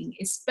big thing,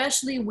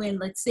 especially when,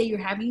 let's say, you're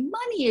having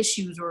money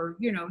issues, or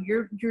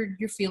you're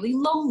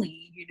feeling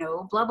lonely,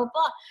 blah blah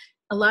blah.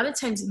 A lot of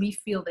times we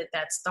feel that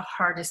that's the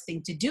hardest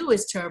thing to do,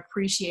 is to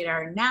appreciate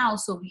our now.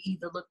 So we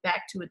either look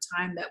back to a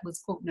time that was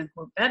quote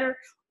unquote better,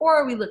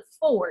 or we look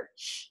forward.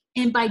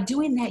 And by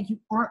doing that, you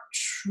aren't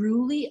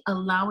truly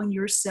allowing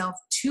yourself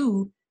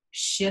to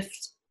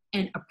shift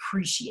and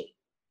appreciate.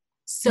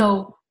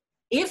 So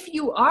if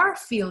you are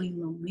feeling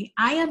lonely,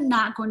 I am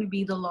not going to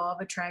be the law of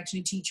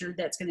attraction teacher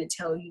that's going to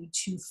tell you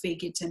to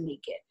fake it to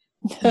make it.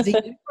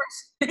 The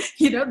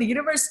universe, the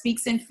universe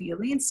speaks in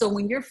feelings. So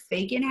when you're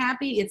faking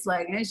happy, it's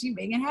like, she's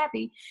making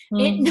happy.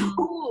 It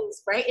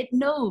knows, right? It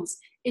knows.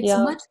 It's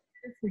much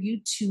better for you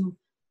to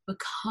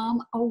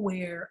become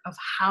aware of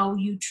how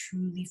you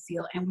truly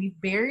feel. And we've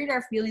buried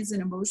our feelings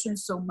and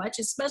emotions so much,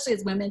 especially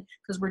as women,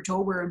 because we're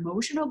told we're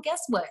emotional.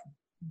 Guess what?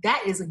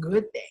 That is a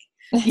good thing.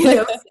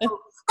 So,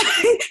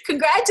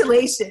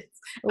 congratulations.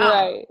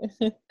 Right.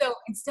 So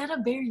instead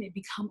of burying it,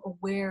 become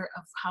aware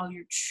of how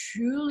you're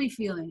truly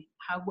feeling,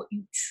 what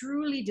you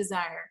truly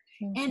desire,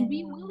 and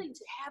be willing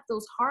to have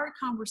those hard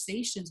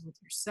conversations with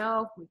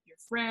yourself, with your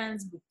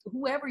friends, with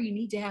whoever you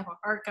need to have a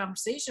hard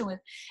conversation with.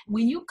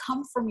 When you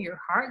come from your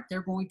heart,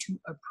 they're going to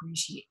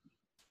appreciate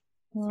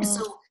you.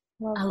 So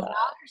allow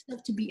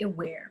yourself to be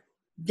aware.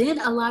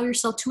 Then allow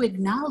yourself to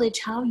acknowledge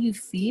how you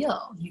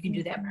feel. You can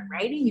do that by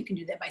writing. You can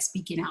do that by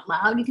speaking out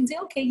loud. You can say,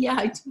 okay, yeah,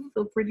 I do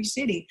feel pretty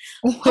shitty.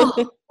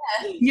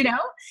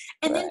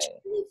 And then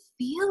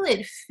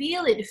truly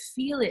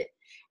feel it.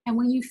 And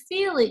when you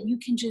feel it, you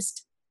can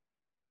just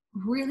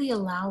really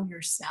allow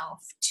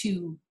yourself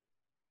to,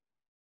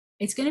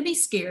 it's going to be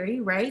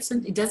scary, right? So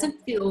it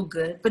doesn't feel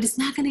good, but it's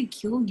not going to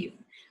kill you.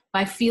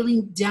 By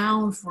feeling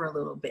down for a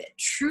little bit,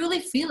 truly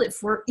feel it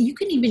you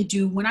can even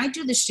do, when I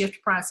do the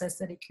shift process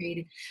that I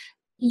created,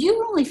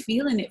 you're only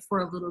feeling it for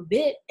a little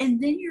bit,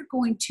 and then you're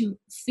going to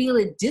feel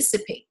it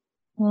dissipate.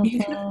 You're going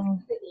to feel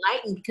it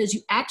lighten, because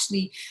you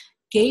actually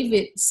gave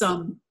it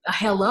a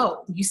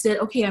hello. You said,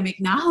 okay, I'm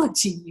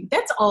acknowledging you.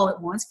 That's all it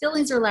wants.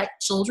 Feelings are like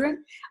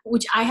children,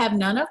 which I have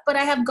none of, but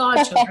I have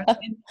godchildren.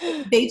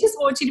 And they just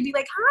want you to be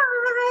like,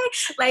 hi,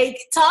 like,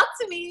 talk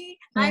to me.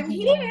 I'm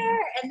here.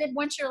 And then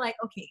once you're like,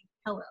 okay,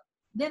 hello,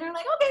 then they're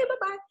like, okay,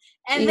 bye-bye.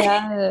 And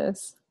then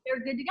they're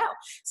good to go.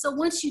 So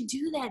once you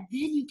do that,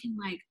 then you can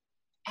like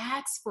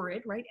ask for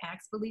it, right?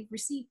 Ask, believe,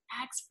 receive.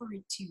 Ask for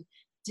it to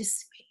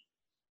dissipate.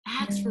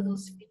 Ask for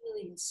those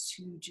feelings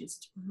to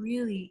just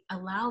really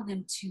allow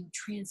them to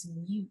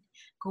transmute,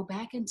 go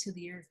back into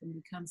the earth and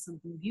become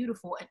something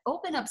beautiful, and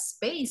open up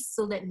space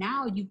so that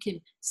now you can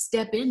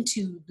step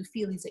into the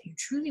feelings that you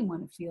truly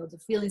want to feel, the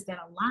feelings that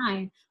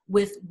align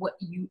with what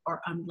you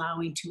are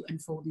allowing to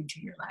unfold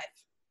into your life.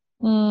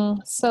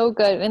 So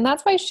good. And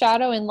that's why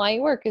shadow and light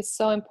work is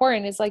so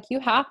important. It's like you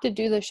have to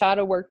do the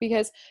shadow work,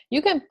 because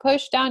you can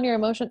push down your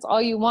emotions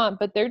all you want,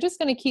 but they're just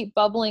going to keep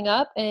bubbling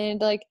up,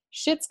 and like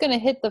shit's going to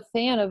hit the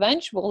fan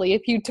eventually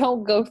if you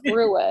don't go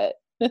through it.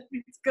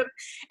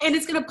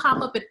 It's gonna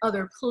pop up in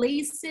other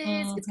places.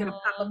 It's gonna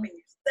pop up in your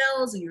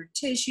cells and your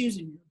tissues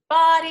and your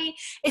body.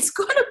 It's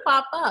gonna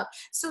pop up.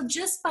 So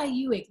just by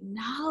you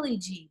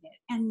acknowledging it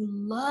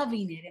and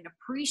loving it and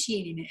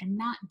appreciating it and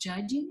not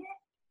judging it,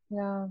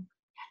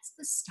 that's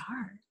the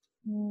start.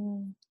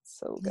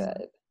 So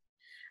good.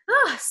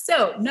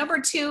 So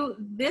number 2,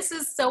 this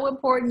is so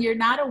important. You're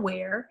not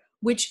aware,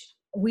 which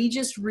we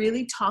just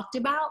really talked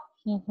about.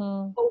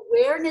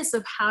 Awareness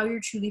of how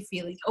you're truly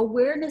feeling,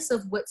 awareness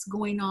of what's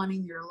going on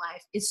in your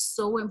life is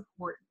so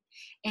important.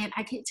 And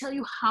I can't tell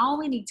you how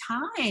many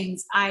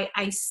times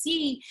I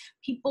see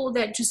people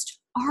that just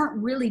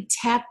aren't really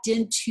tapped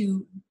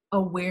into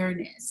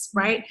awareness,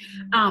 right?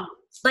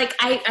 Like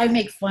I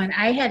make fun.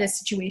 I had a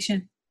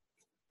situation,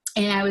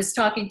 and I was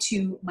talking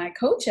to my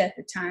coach at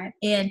the time,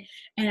 and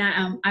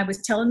I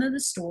was telling her the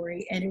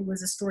story, and it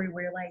was a story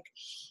where, like,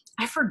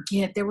 I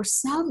forget, there was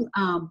some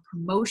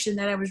promotion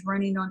that I was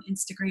running on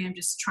Instagram,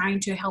 just trying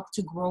to help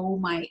to grow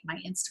my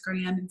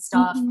Instagram and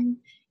stuff.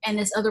 And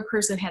this other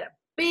person had a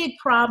big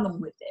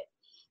problem with it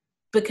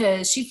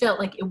because she felt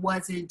like it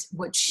wasn't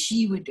what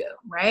she would do,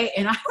 right?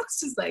 And I was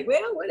just like,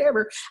 well,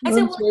 whatever. I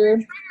said, well, you're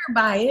triggered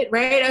by it,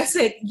 right? I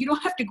said, you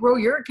don't have to grow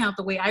your account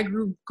the way I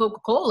grew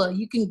Coca-Cola.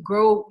 You can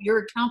grow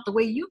your account the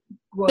way you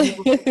grow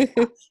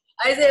it.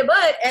 I said,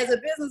 but as a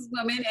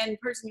businesswoman and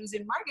person who's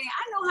in marketing,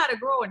 I know how to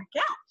grow an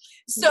account.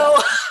 So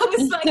I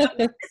was like, I'm not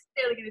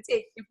necessarily going to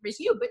take information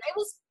from you, but I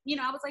was,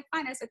 I was like,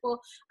 fine. I said,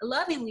 well,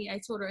 lovingly, I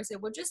told her, I said,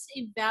 well, just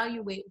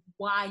evaluate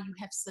why you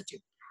have such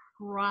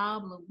a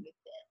problem with it.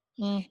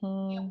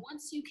 And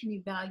once you can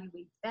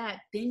evaluate that,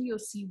 then you'll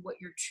see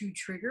what your true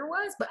trigger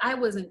was. But I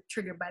wasn't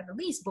triggered by the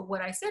least. But what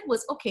I said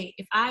was, okay,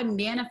 if I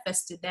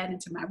manifested that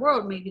into my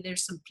world, maybe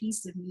there's some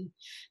piece of me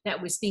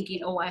that was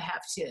thinking, oh, I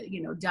have to,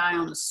 die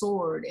on a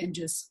sword and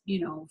just,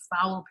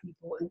 follow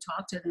people and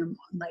talk to them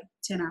like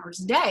 10 hours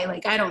a day.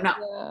 Like, I don't know.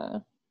 Yeah.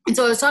 And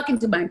so I was talking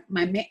to my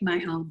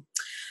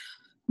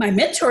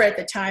mentor at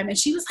the time, and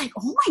she was like,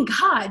 oh my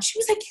God. She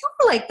was like, you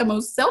were like the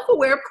most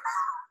self-aware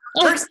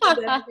person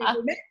that I've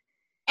ever met.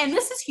 And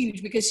this is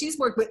huge because she's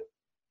worked with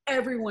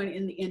everyone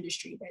in the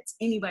industry that's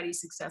anybody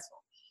successful.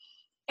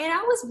 And I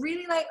was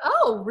really like,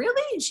 oh,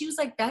 really? And she was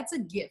like, that's a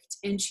gift.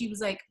 And she was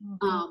like,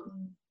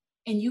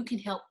 and you can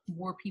help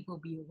more people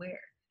be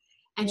aware.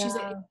 And she's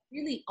like, it's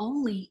really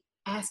only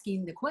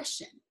asking the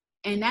question.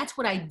 And that's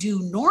what I do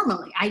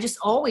normally. I just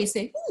always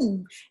say,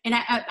 And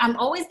I'm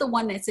always the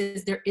one that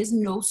says there is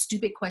no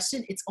stupid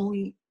question. It's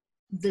only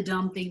the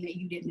dumb thing that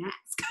you didn't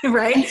ask,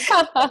 right?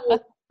 I love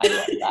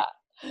that.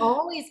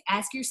 Always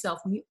ask yourself,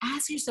 when you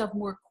ask yourself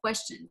more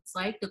questions,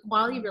 like the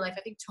quality of your life.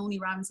 I think Tony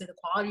Robbins said the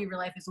quality of your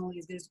life is only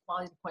as good as the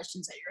quality of the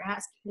questions that you're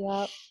asking.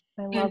 Yep.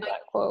 I love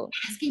that quote.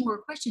 Asking more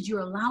questions, you're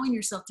allowing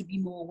yourself to be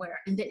more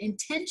aware. And the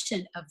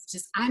intention of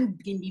just, I'm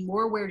going to be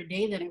more aware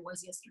today than I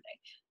was yesterday.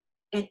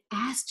 And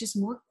ask just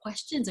more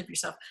questions of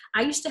yourself.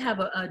 I used to have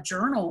a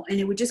journal, and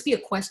it would just be a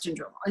question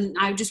journal. And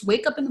I would just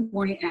wake up in the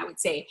morning and I would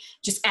say,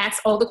 just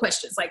ask all the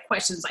questions like,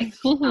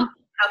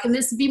 how can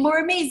this be more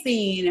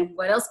amazing? And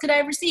what else could I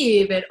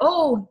receive? And,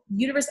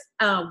 universe,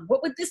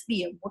 what would this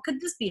be? And what could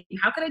this be? And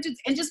how could I do this?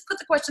 And just put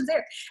the questions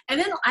there. And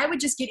then I would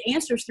just get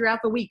answers throughout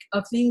the week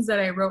of things that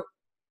I wrote.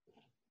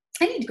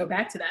 I need to go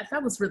back to that.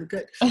 That was really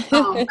good.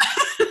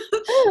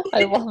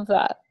 I love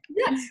that.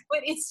 Yeah, but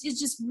it's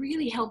just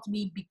really helped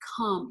me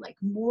become like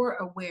more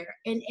aware.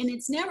 And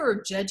it's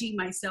never judging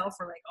myself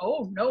or like,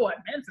 oh, no, I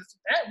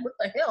manifested that. What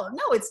the hell?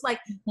 No, it's like,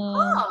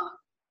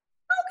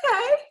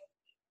 okay,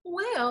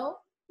 well.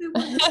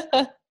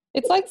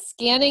 It's like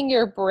scanning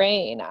your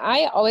brain.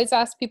 I always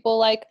ask people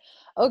like,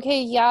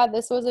 okay, yeah,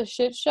 this was a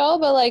shit show,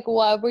 but like,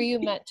 what were you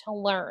meant to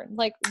learn?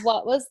 Like,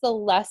 what was the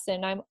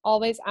lesson? I'm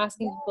always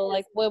asking people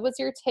like, what was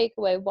your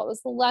takeaway? What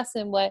was the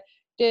lesson?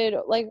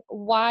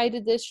 Why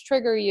did this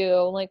trigger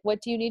you? Like,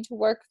 what do you need to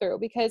work through?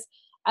 Because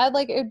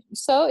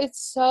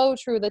it's so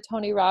true. The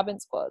Tony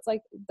Robbins quote, it's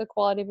like the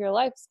quality of your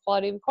life is the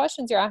quality of the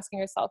questions you're asking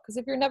yourself. Because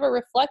if you're never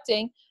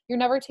reflecting, you're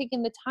never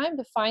taking the time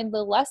to find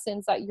the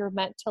lessons that you're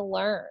meant to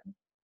learn.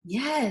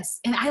 Yes.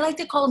 And I like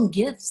to call them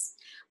gifts.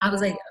 I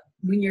was like,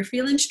 when you're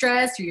feeling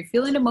stressed or you're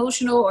feeling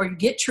emotional or you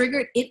get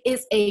triggered, it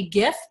is a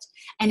gift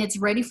and it's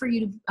ready for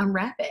you to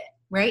unwrap it,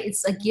 right?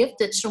 It's a gift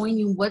that's showing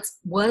you what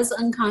was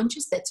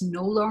unconscious, that's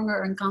no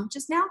longer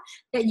unconscious now,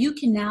 that you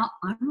can now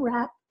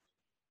unwrap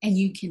and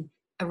you can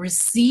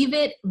receive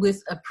it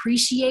with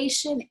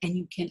appreciation and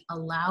you can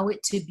allow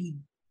it to be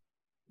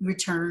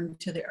returned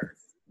to the earth.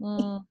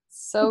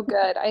 So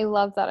good. I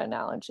love that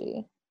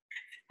analogy.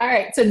 All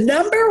right. So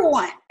number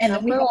one, and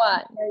number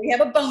one, we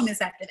have a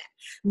bonus after that.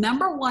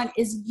 Number one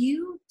is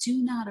you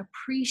do not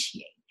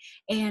appreciate.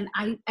 And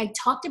I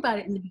talked about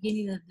it in the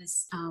beginning of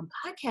this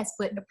podcast,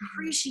 but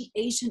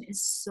appreciation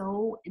is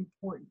so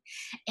important.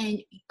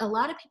 And a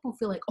lot of people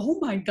feel like, oh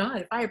my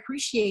God, if I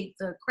appreciate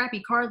the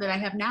crappy car that I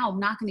have now, I'm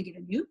not going to get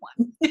a new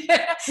one.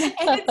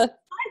 And it's not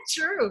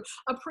true.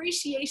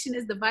 Appreciation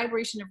is the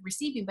vibration of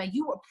receiving. By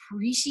you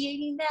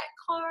appreciating that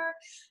car,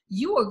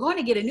 you are going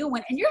to get a new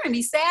one and you're going to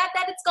be sad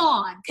that it's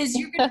gone because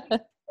you're going to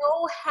be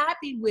so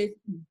happy with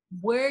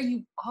where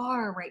you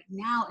are right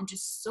now and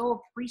just so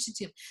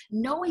appreciative,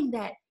 knowing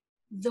that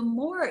the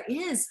more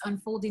is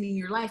unfolding in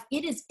your life,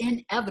 it is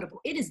inevitable.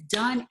 It is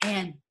done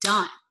and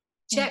done.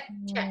 Check,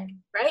 check,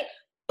 right?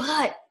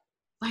 But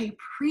by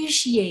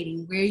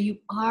appreciating where you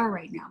are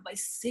right now, by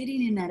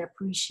sitting in that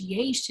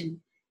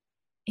appreciation,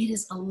 it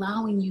is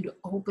allowing you to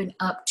open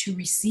up to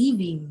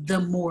receiving the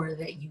more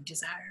that you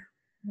desire.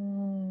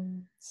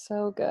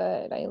 So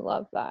good. I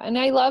love that. And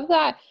I love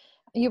that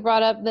you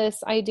brought up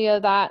this idea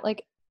that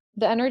like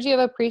the energy of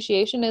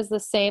appreciation is the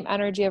same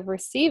energy of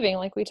receiving,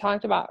 like we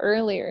talked about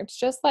earlier. It's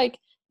just like,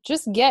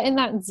 just get in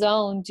that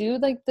zone, do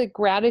like the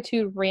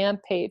gratitude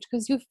rampage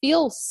because you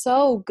feel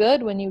so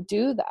good when you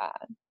do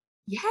that.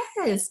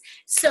 Yes.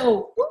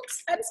 So,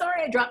 oops, I'm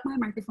sorry. I dropped my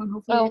microphone.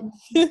 Hopefully.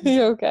 Oh,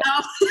 you're okay.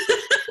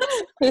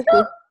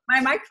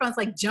 My microphone's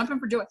like jumping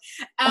for joy.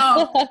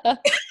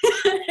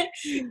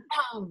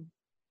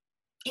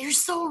 You're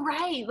so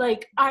right.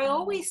 Like I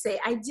always say,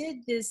 I did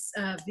this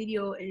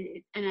video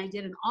and I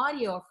did an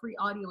audio, a free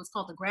audio. It's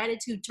called the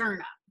Gratitude Turn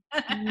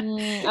Up.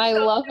 I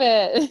love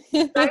it.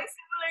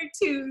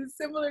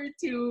 Similar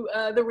to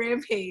the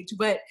Rampage,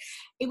 but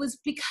it was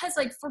because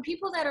like for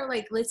people that are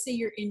like, let's say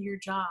you're in your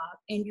job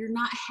and you're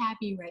not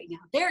happy right now,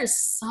 there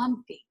is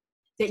something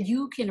that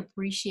you can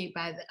appreciate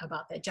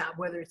about that job,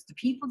 whether it's the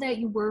people that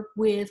you work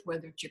with,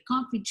 whether it's your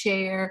comfy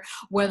chair,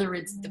 whether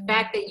it's the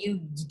fact that you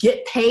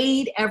get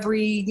paid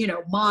every,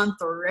 month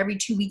or every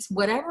 2 weeks,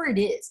 whatever it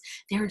is,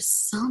 there's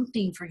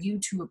something for you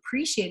to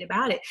appreciate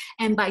about it.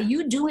 And by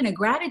you doing a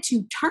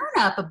gratitude turn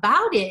up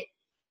about it,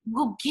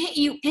 will get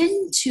you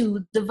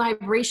into the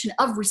vibration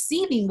of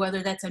receiving,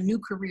 whether that's a new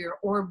career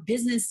or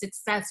business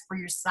success for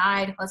your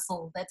side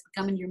hustle that's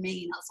becoming your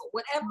main hustle,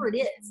 whatever it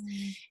is.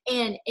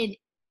 And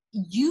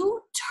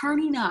you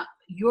turning up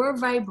your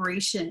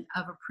vibration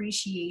of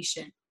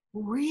appreciation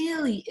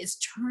really is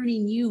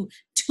tuning you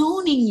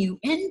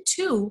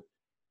into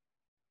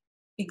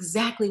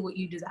exactly what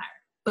you desire.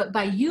 But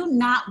by you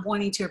not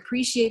wanting to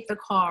appreciate the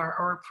car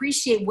or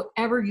appreciate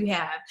whatever you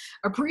have,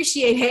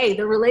 appreciate, hey,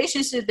 the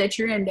relationship that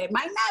you're in, that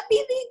might not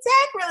be the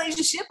exact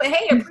relationship, but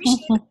hey,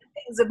 appreciate the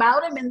things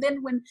about him. And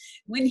then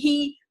when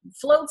he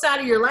floats out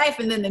of your life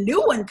and then the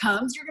new one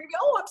comes, you're going to be,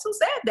 oh, I'm so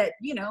sad that,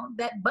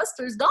 that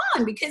Buster's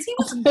gone because he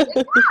was a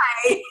good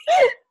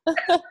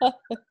guy.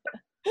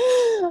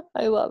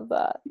 I love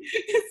that.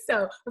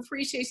 So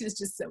appreciation is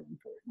just so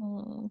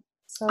important.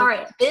 All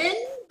right, then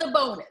the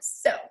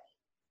bonus. So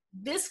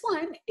this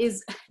one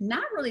is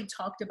not really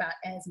talked about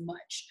as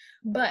much,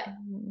 but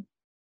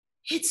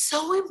it's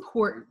so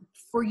important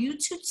for you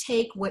to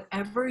take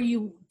whatever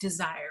you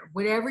desire,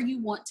 whatever you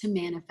want to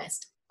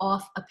manifest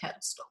off a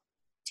pedestal.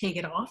 Take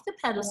it off the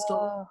pedestal.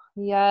 Oh,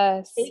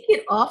 yes. Take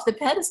it off the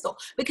pedestal.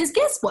 Because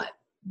guess what?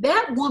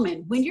 That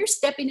woman, when you're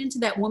stepping into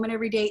that woman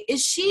every day,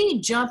 is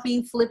she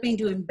jumping, flipping,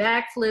 doing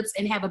backflips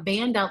and have a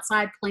band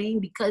outside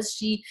playing because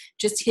she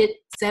just hit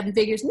 7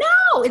 figures?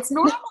 No, it's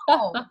normal.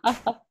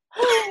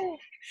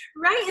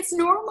 Right? It's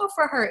normal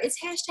for her. It's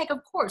hashtag of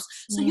course.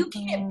 So you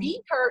can't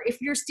beat her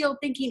if you're still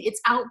thinking it's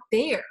out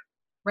there,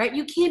 right?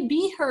 You can't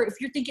beat her if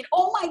you're thinking,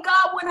 oh my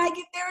God, when I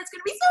get there, it's going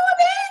to be so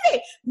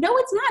amazing. No,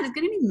 it's not. It's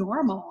going to be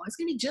normal. It's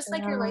going to be just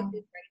like your life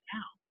is right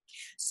now.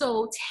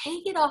 So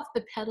take it off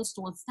the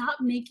pedestal and stop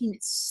making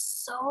it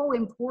so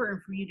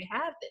important for you to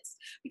have this.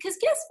 Because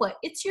guess what?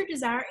 It's your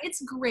desire.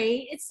 It's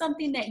great. It's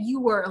something that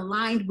you are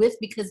aligned with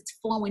because it's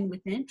flowing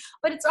within,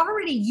 but it's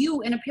already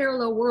you in a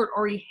parallel world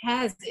already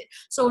has it.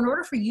 So in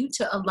order for you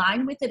to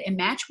align with it and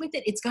match with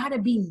it, it's got to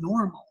be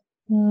normal.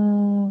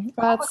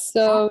 That's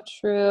so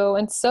true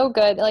and so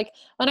good. Like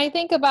when I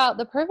think about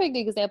the perfect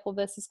example of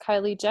this is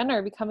Kylie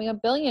Jenner becoming a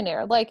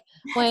billionaire. Like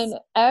when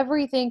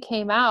everything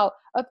came out,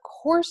 of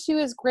course she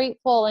was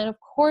grateful and of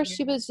course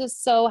she was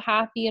just so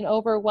happy and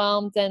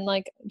overwhelmed and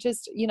like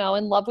just, in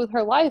love with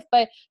her life.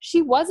 But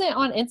she wasn't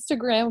on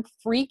Instagram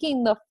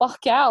freaking the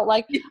fuck out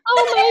like,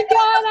 oh my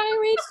God, I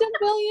reached $1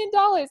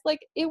 billion.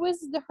 Like it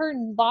was her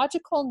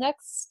logical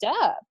next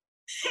step.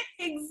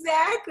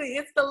 Exactly.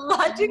 It's the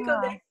logical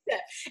Yeah. next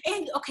step.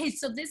 And okay,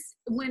 so this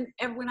when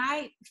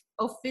I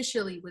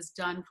officially was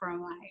done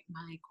from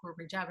my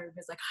corporate job,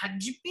 everybody's like, "How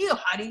did you feel?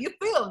 How do you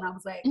feel?" And I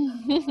was like,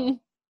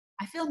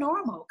 "I feel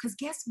normal." Because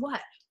guess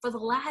what? For the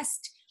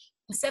last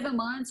 7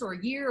 months or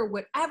a year or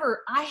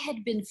whatever, I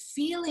had been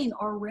feeling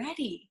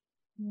already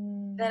that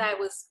Mm, I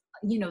was,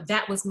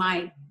 that was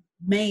my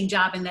main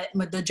job, and that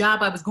the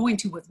job I was going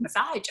to was my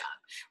side job,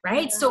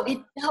 right? So yeah. it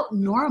felt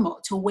normal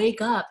to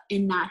wake up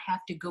and not have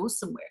to go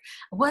somewhere.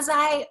 Was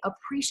I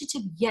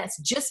appreciative? Yes.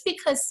 Just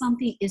because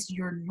something is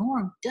your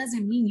norm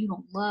doesn't mean you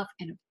don't love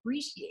and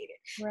appreciate it.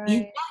 In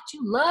Right. fact,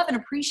 you love and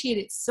appreciate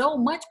it so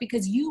much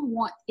because you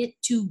want it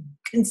to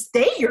can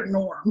stay your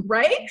norm,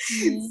 right?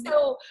 Mhm.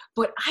 So,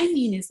 what I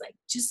mean is like,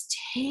 just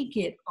take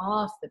it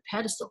off the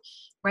pedestal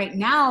right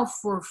now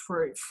for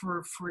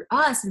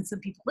us, and some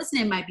people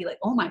listening might be like,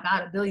 oh my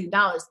god, $1 billion,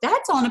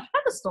 that's on a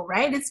pedestal,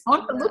 right? It's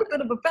on a Yeah. little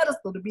bit of a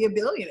pedestal to be a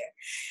billionaire.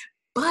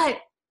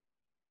 But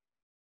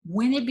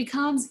when it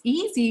becomes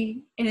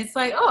easy and it's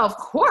like, oh, of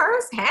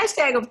course,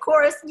 hashtag of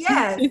course,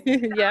 yes, of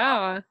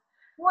Yeah.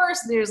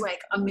 course there's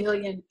like a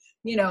million,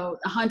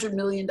 $100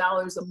 million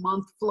a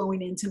month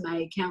flowing into my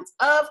accounts,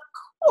 of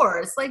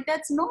course, like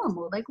that's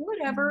normal, like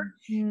whatever.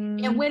 And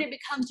Mhm. when it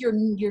becomes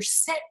your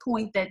set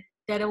point that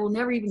it will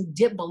never even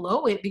dip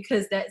below it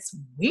because that's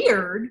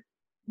weird,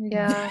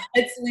 Yeah.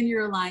 that's when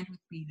you're aligned with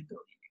being a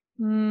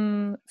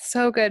billionaire.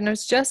 So good. And I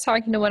was just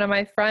talking to one of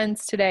my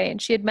friends today,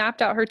 and she had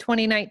mapped out her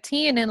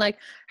 2019, and like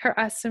her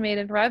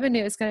estimated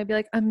revenue is going to be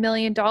like $1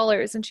 million.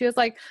 And she was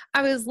like,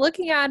 I was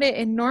looking at it,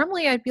 and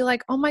normally I'd be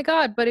like, oh my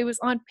God, but it was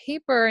on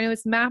paper and it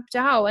was mapped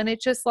out. And it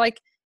just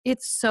like,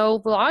 it's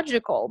so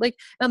logical. Like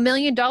 $1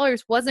 million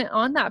wasn't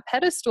on that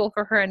pedestal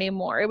for her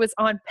anymore. It was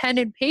on pen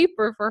and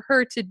paper for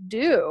her to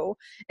do.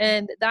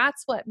 And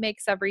that's what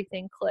makes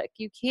everything click.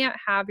 You can't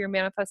have your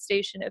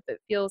manifestation if it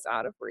feels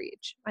out of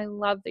reach. I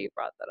love that you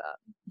brought that up.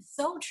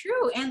 So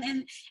true.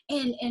 And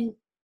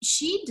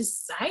she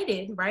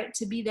decided, right,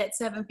 to be that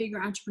seven-figure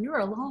entrepreneur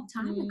a long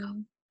time ago.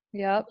 Mhm.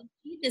 Yep.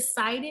 She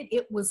decided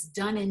it was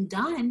done and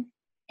done.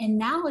 And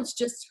now it's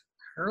just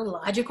her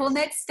logical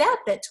next step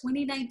that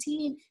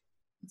 2019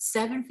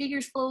 seven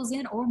figures flows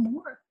in or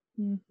more.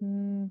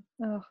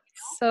 Oh,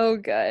 so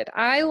good.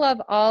 I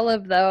love all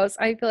of those.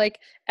 I feel like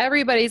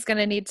everybody's going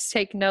to need to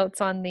take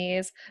notes on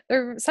these.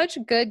 They're such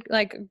good,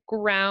 like,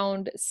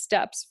 ground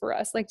steps for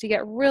us, like to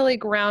get really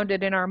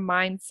grounded in our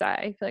mindset.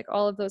 I feel like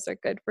all of those are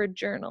good for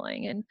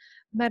journaling and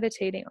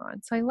meditating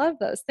on. So I love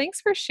those.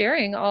 Thanks for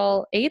sharing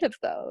all 8 of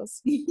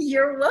those.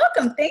 You're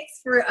welcome. Thanks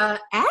for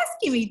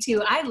asking me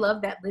to. I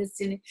love that list,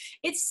 and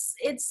it's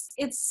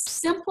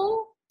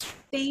simple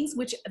things,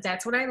 which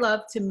that's what I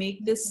love, to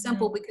make this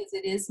simple Mhm. because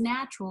it is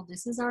natural.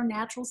 This is our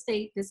natural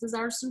state. This is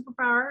our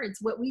superpower.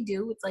 It's what we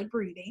do. It's like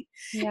breathing,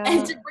 and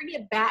Yeah. to bring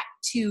it back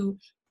to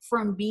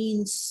from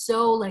being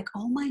so like,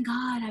 oh my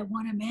God, I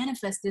want to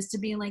manifest this, to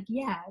being like,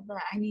 yeah, but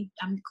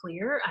I'm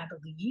clear. I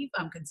believe.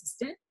 I'm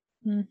consistent.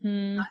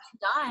 Mhm.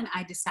 Done.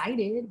 I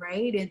decided,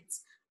 right?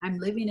 I'm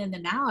living in the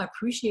now. I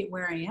appreciate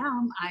where I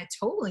am. I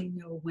totally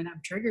know when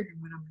I'm triggered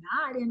and when I'm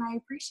not, and I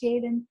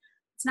appreciate. And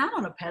it's not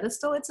on a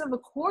pedestal. It's of a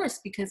course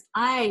because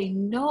I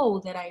know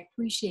that I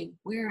appreciate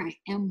where I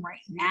am right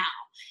now.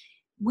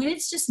 When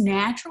it's just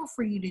natural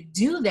for you to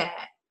do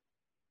that,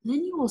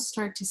 then you will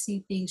start to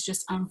see things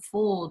just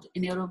unfold,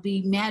 and it'll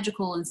be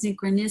magical and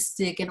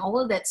synchronistic and all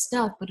of that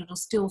stuff, but it'll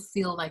still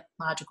feel like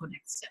logical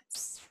next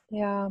steps.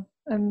 Yeah,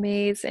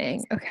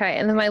 amazing. Okay.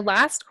 And then my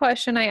last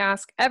question I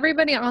ask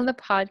everybody on the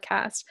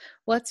podcast,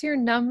 what's your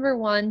number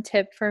one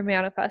tip for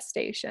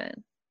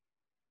manifestation?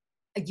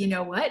 You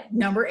know what?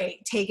 Number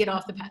 8, take it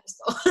off the Mhm.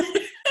 pedestal.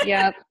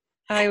 Yep,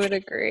 I would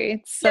agree.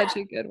 It's Yeah, such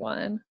a good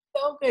one.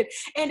 so good.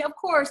 And of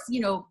course,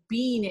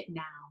 being it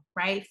now,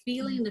 right?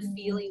 Feeling the Mhm.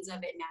 feelings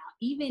of it now,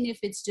 even if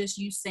it's just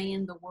you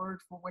saying the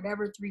word for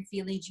whatever 3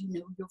 feelings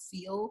you'll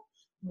feel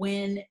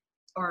when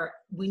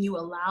when you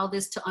allow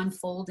this to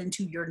unfold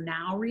into your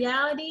now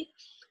reality,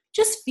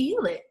 just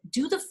feel it.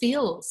 Do the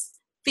feels.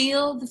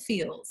 Feel the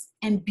feels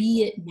and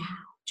be it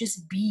now.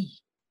 Just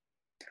be.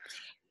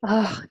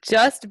 Oh,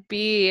 just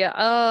be.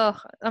 Oh,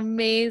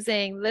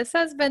 amazing. This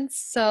has been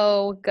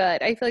so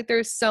good. I feel like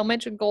there's so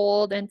much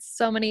gold and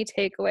so many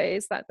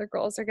takeaways that the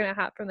girls are going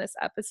to have from this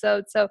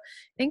episode. So,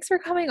 thanks for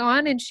coming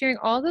on and sharing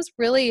all those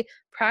really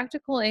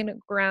practical and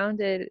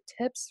grounded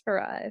tips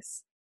for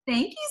us.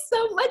 Thank you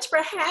so much for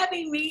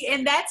having me.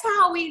 And that's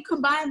how we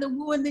combine the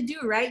woo and the do,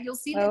 right? You'll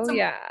see that Oh, some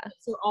yeah.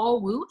 are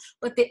all woo,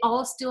 but they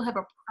all still have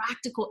a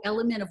practical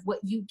element of what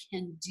you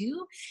can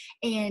do.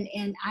 And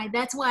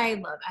that's why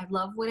I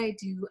love what I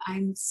do.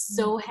 I'm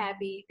so Mhm.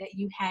 happy that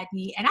you had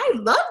me. And I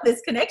love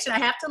this connection. I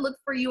have to look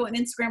for you on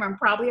Instagram. I'm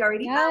probably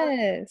already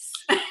Yes.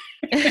 following.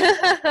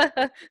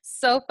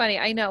 So funny.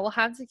 I know. We'll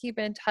have to keep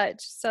in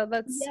touch. So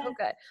that's so Yes.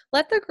 good.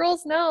 Let the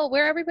girls know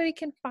where everybody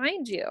can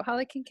find you, how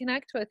they can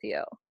connect with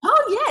you.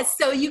 Oh, yes.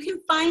 So you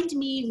can find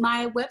me.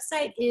 My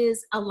website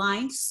is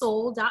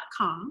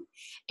alignedsoul.com.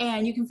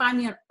 And you can find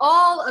me on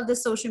all of the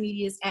social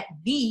medias at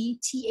the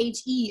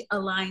THE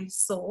Aligned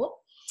Soul.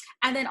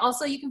 And then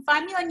also you can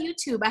find me on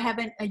YouTube. I have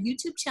a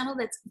YouTube channel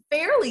that's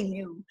fairly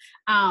new,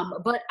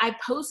 but I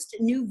post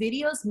new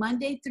videos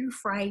Monday through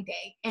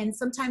Friday. And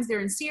sometimes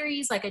they're in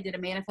series, like I did a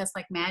Manifest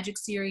Like Magic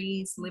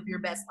series, Live Your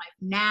Best Life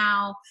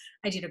Now.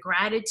 I did a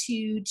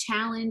gratitude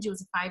challenge. It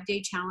was a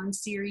 5-day challenge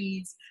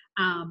series.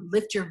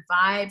 Lift Your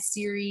Vibe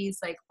series,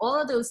 like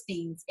all of those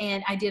things.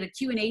 And I did a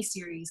Q&A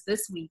series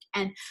this week,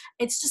 and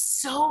it's just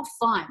so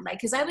fun.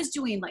 Like, cause I was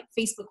doing like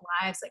Facebook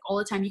lives, like all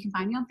the time. You can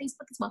find me on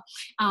Facebook as well.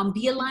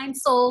 The Aligned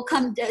Soul,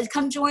 come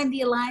join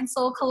the Aligned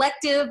Soul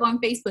Collective on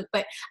Facebook.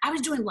 But I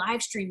was doing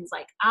live streams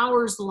like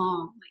hours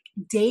long,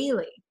 like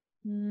daily.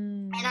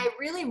 And I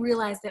really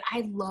realized that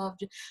I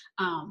loved,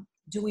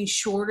 doing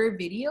shorter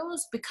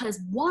videos because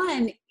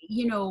one,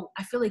 you know,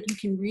 I feel like you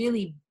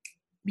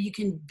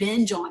can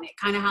binge on it,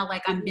 kind of how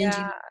like I'm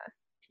binging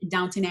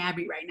Downton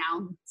Abbey right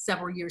now,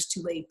 several years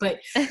too late, but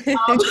you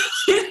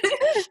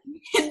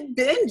can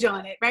binge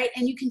on it, right?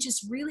 And you can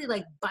just really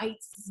like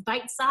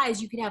bite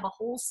size. You could have a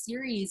whole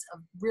series of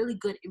really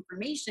good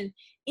information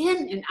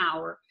in an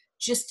hour,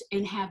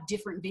 and have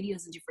different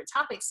videos and different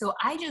topics. So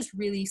I just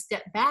really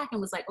stepped back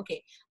and was like,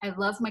 okay, I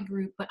love my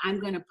group, but I'm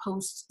going to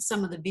post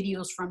some of the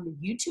videos from the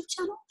YouTube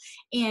channel.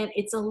 And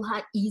it's a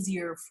lot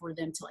easier for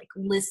them to like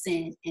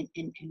listen and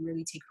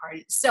really take part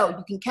in it. So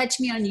you can catch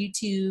me on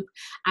YouTube.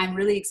 I'm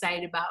really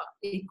excited about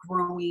it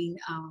growing.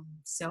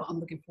 So I'm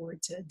looking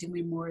forward to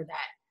doing more of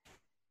that.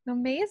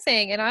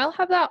 Amazing. And I'll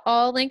have that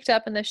all linked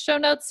up in the show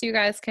notes so you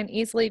guys can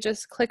easily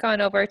just click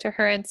on over to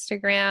her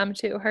Instagram,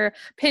 to her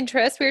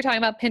Pinterest. We were talking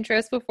about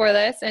Pinterest before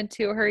this, and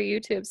to her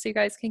YouTube so you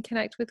guys can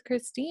connect with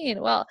Christine.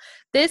 Well,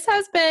 this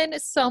has been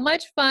so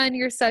much fun.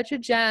 You're such a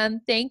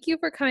gem. Thank you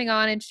for coming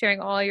on and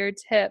sharing all your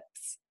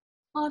tips.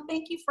 Oh,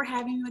 thank you for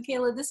having me,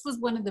 Michaela. This was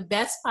one of the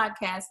best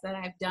podcasts that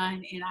I've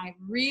done, and I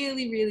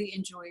really, really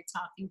enjoyed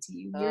talking to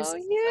you. You're so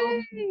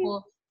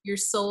beautiful. Your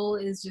soul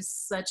is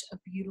just such a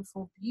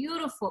beautiful,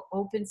 beautiful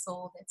open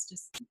soul that's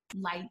just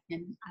light,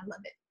 and I love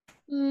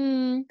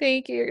it.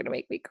 Thank you. You're going to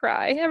make me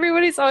cry.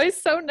 Everybody's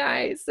always so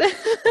nice.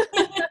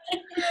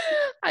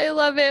 I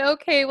love it.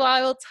 Okay, well,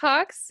 I will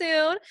talk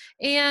soon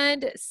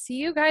and see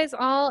you guys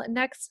all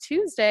next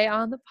Tuesday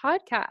on the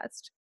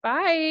podcast.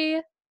 Bye.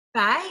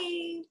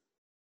 Bye.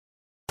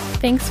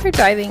 Thanks for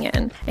diving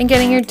in and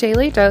getting your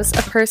daily dose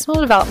of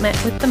personal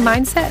development with the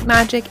Mindset,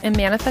 Magic, and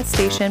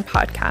Manifestation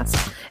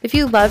podcast. If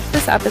you loved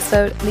this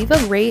episode, leave a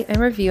rate and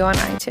review on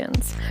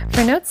iTunes.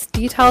 For notes,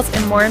 details,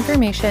 and more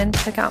information,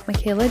 check out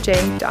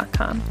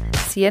michaelaj.com.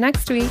 See you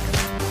next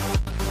week.